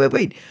 Wait.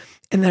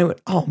 And then I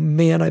went, oh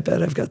man, I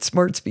bet I've got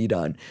smart speed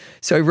on.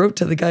 So I wrote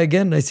to the guy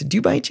again and I said, do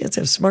you by any chance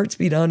have smart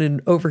speed on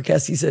in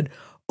Overcast? He said,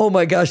 oh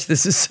my gosh,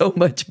 this is so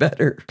much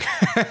better.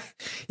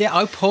 Yeah,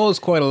 I pause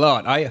quite a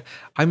lot. I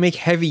make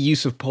heavy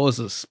use of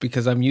pauses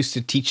because I'm used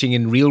to teaching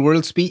in real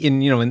world speed,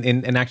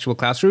 in actual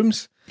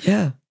classrooms.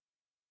 Yeah.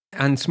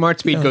 And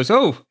smart speed goes,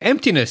 oh,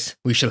 emptiness.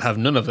 We shall have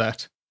none of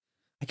that.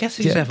 I guess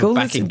I just have a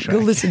backing track.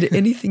 Go listen to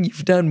anything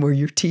you've done where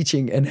you're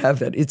teaching and have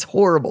that. It's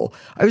horrible.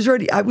 I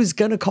was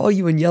going to call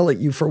you and yell at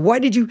you for why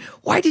did you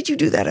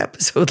do that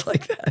episode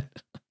like that?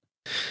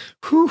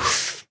 Whew.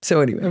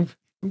 So anyway.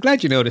 I'm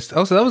glad you noticed.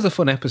 Also, that was a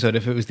fun episode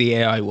if it was the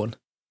AI one.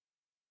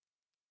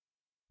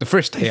 The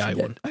first AI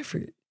one. I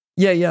forget.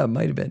 Yeah, it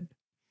might have been.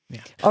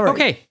 Yeah. All right.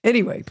 Okay.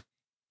 Anyway.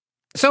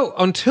 So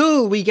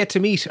until we get to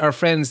meet our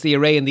friends, the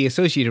array and the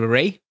associative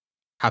array,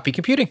 happy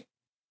computing.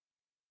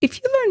 If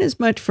you learn as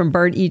much from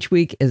Bart each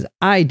week as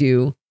I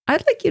do,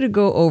 I'd like you to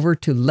go over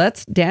to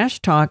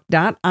lets-talk.ie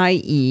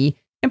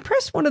and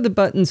press one of the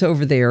buttons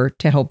over there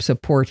to help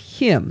support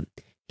him.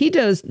 He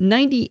does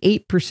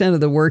 98% of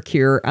the work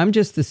here. I'm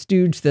just the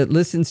stooge that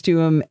listens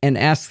to him and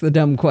asks the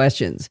dumb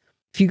questions.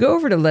 If you go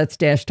over to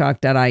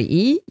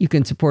lets-talk.ie, you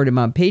can support him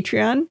on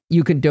Patreon,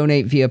 you can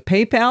donate via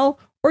PayPal,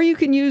 or you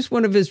can use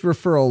one of his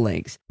referral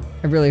links.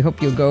 I really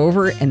hope you'll go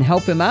over and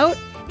help him out.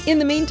 In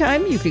the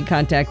meantime, you can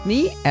contact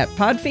me at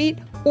Podfeet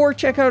or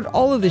check out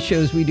all of the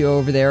shows we do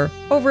over there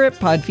over at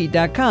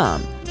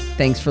podfeet.com.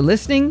 Thanks for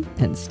listening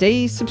and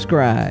stay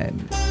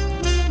subscribed.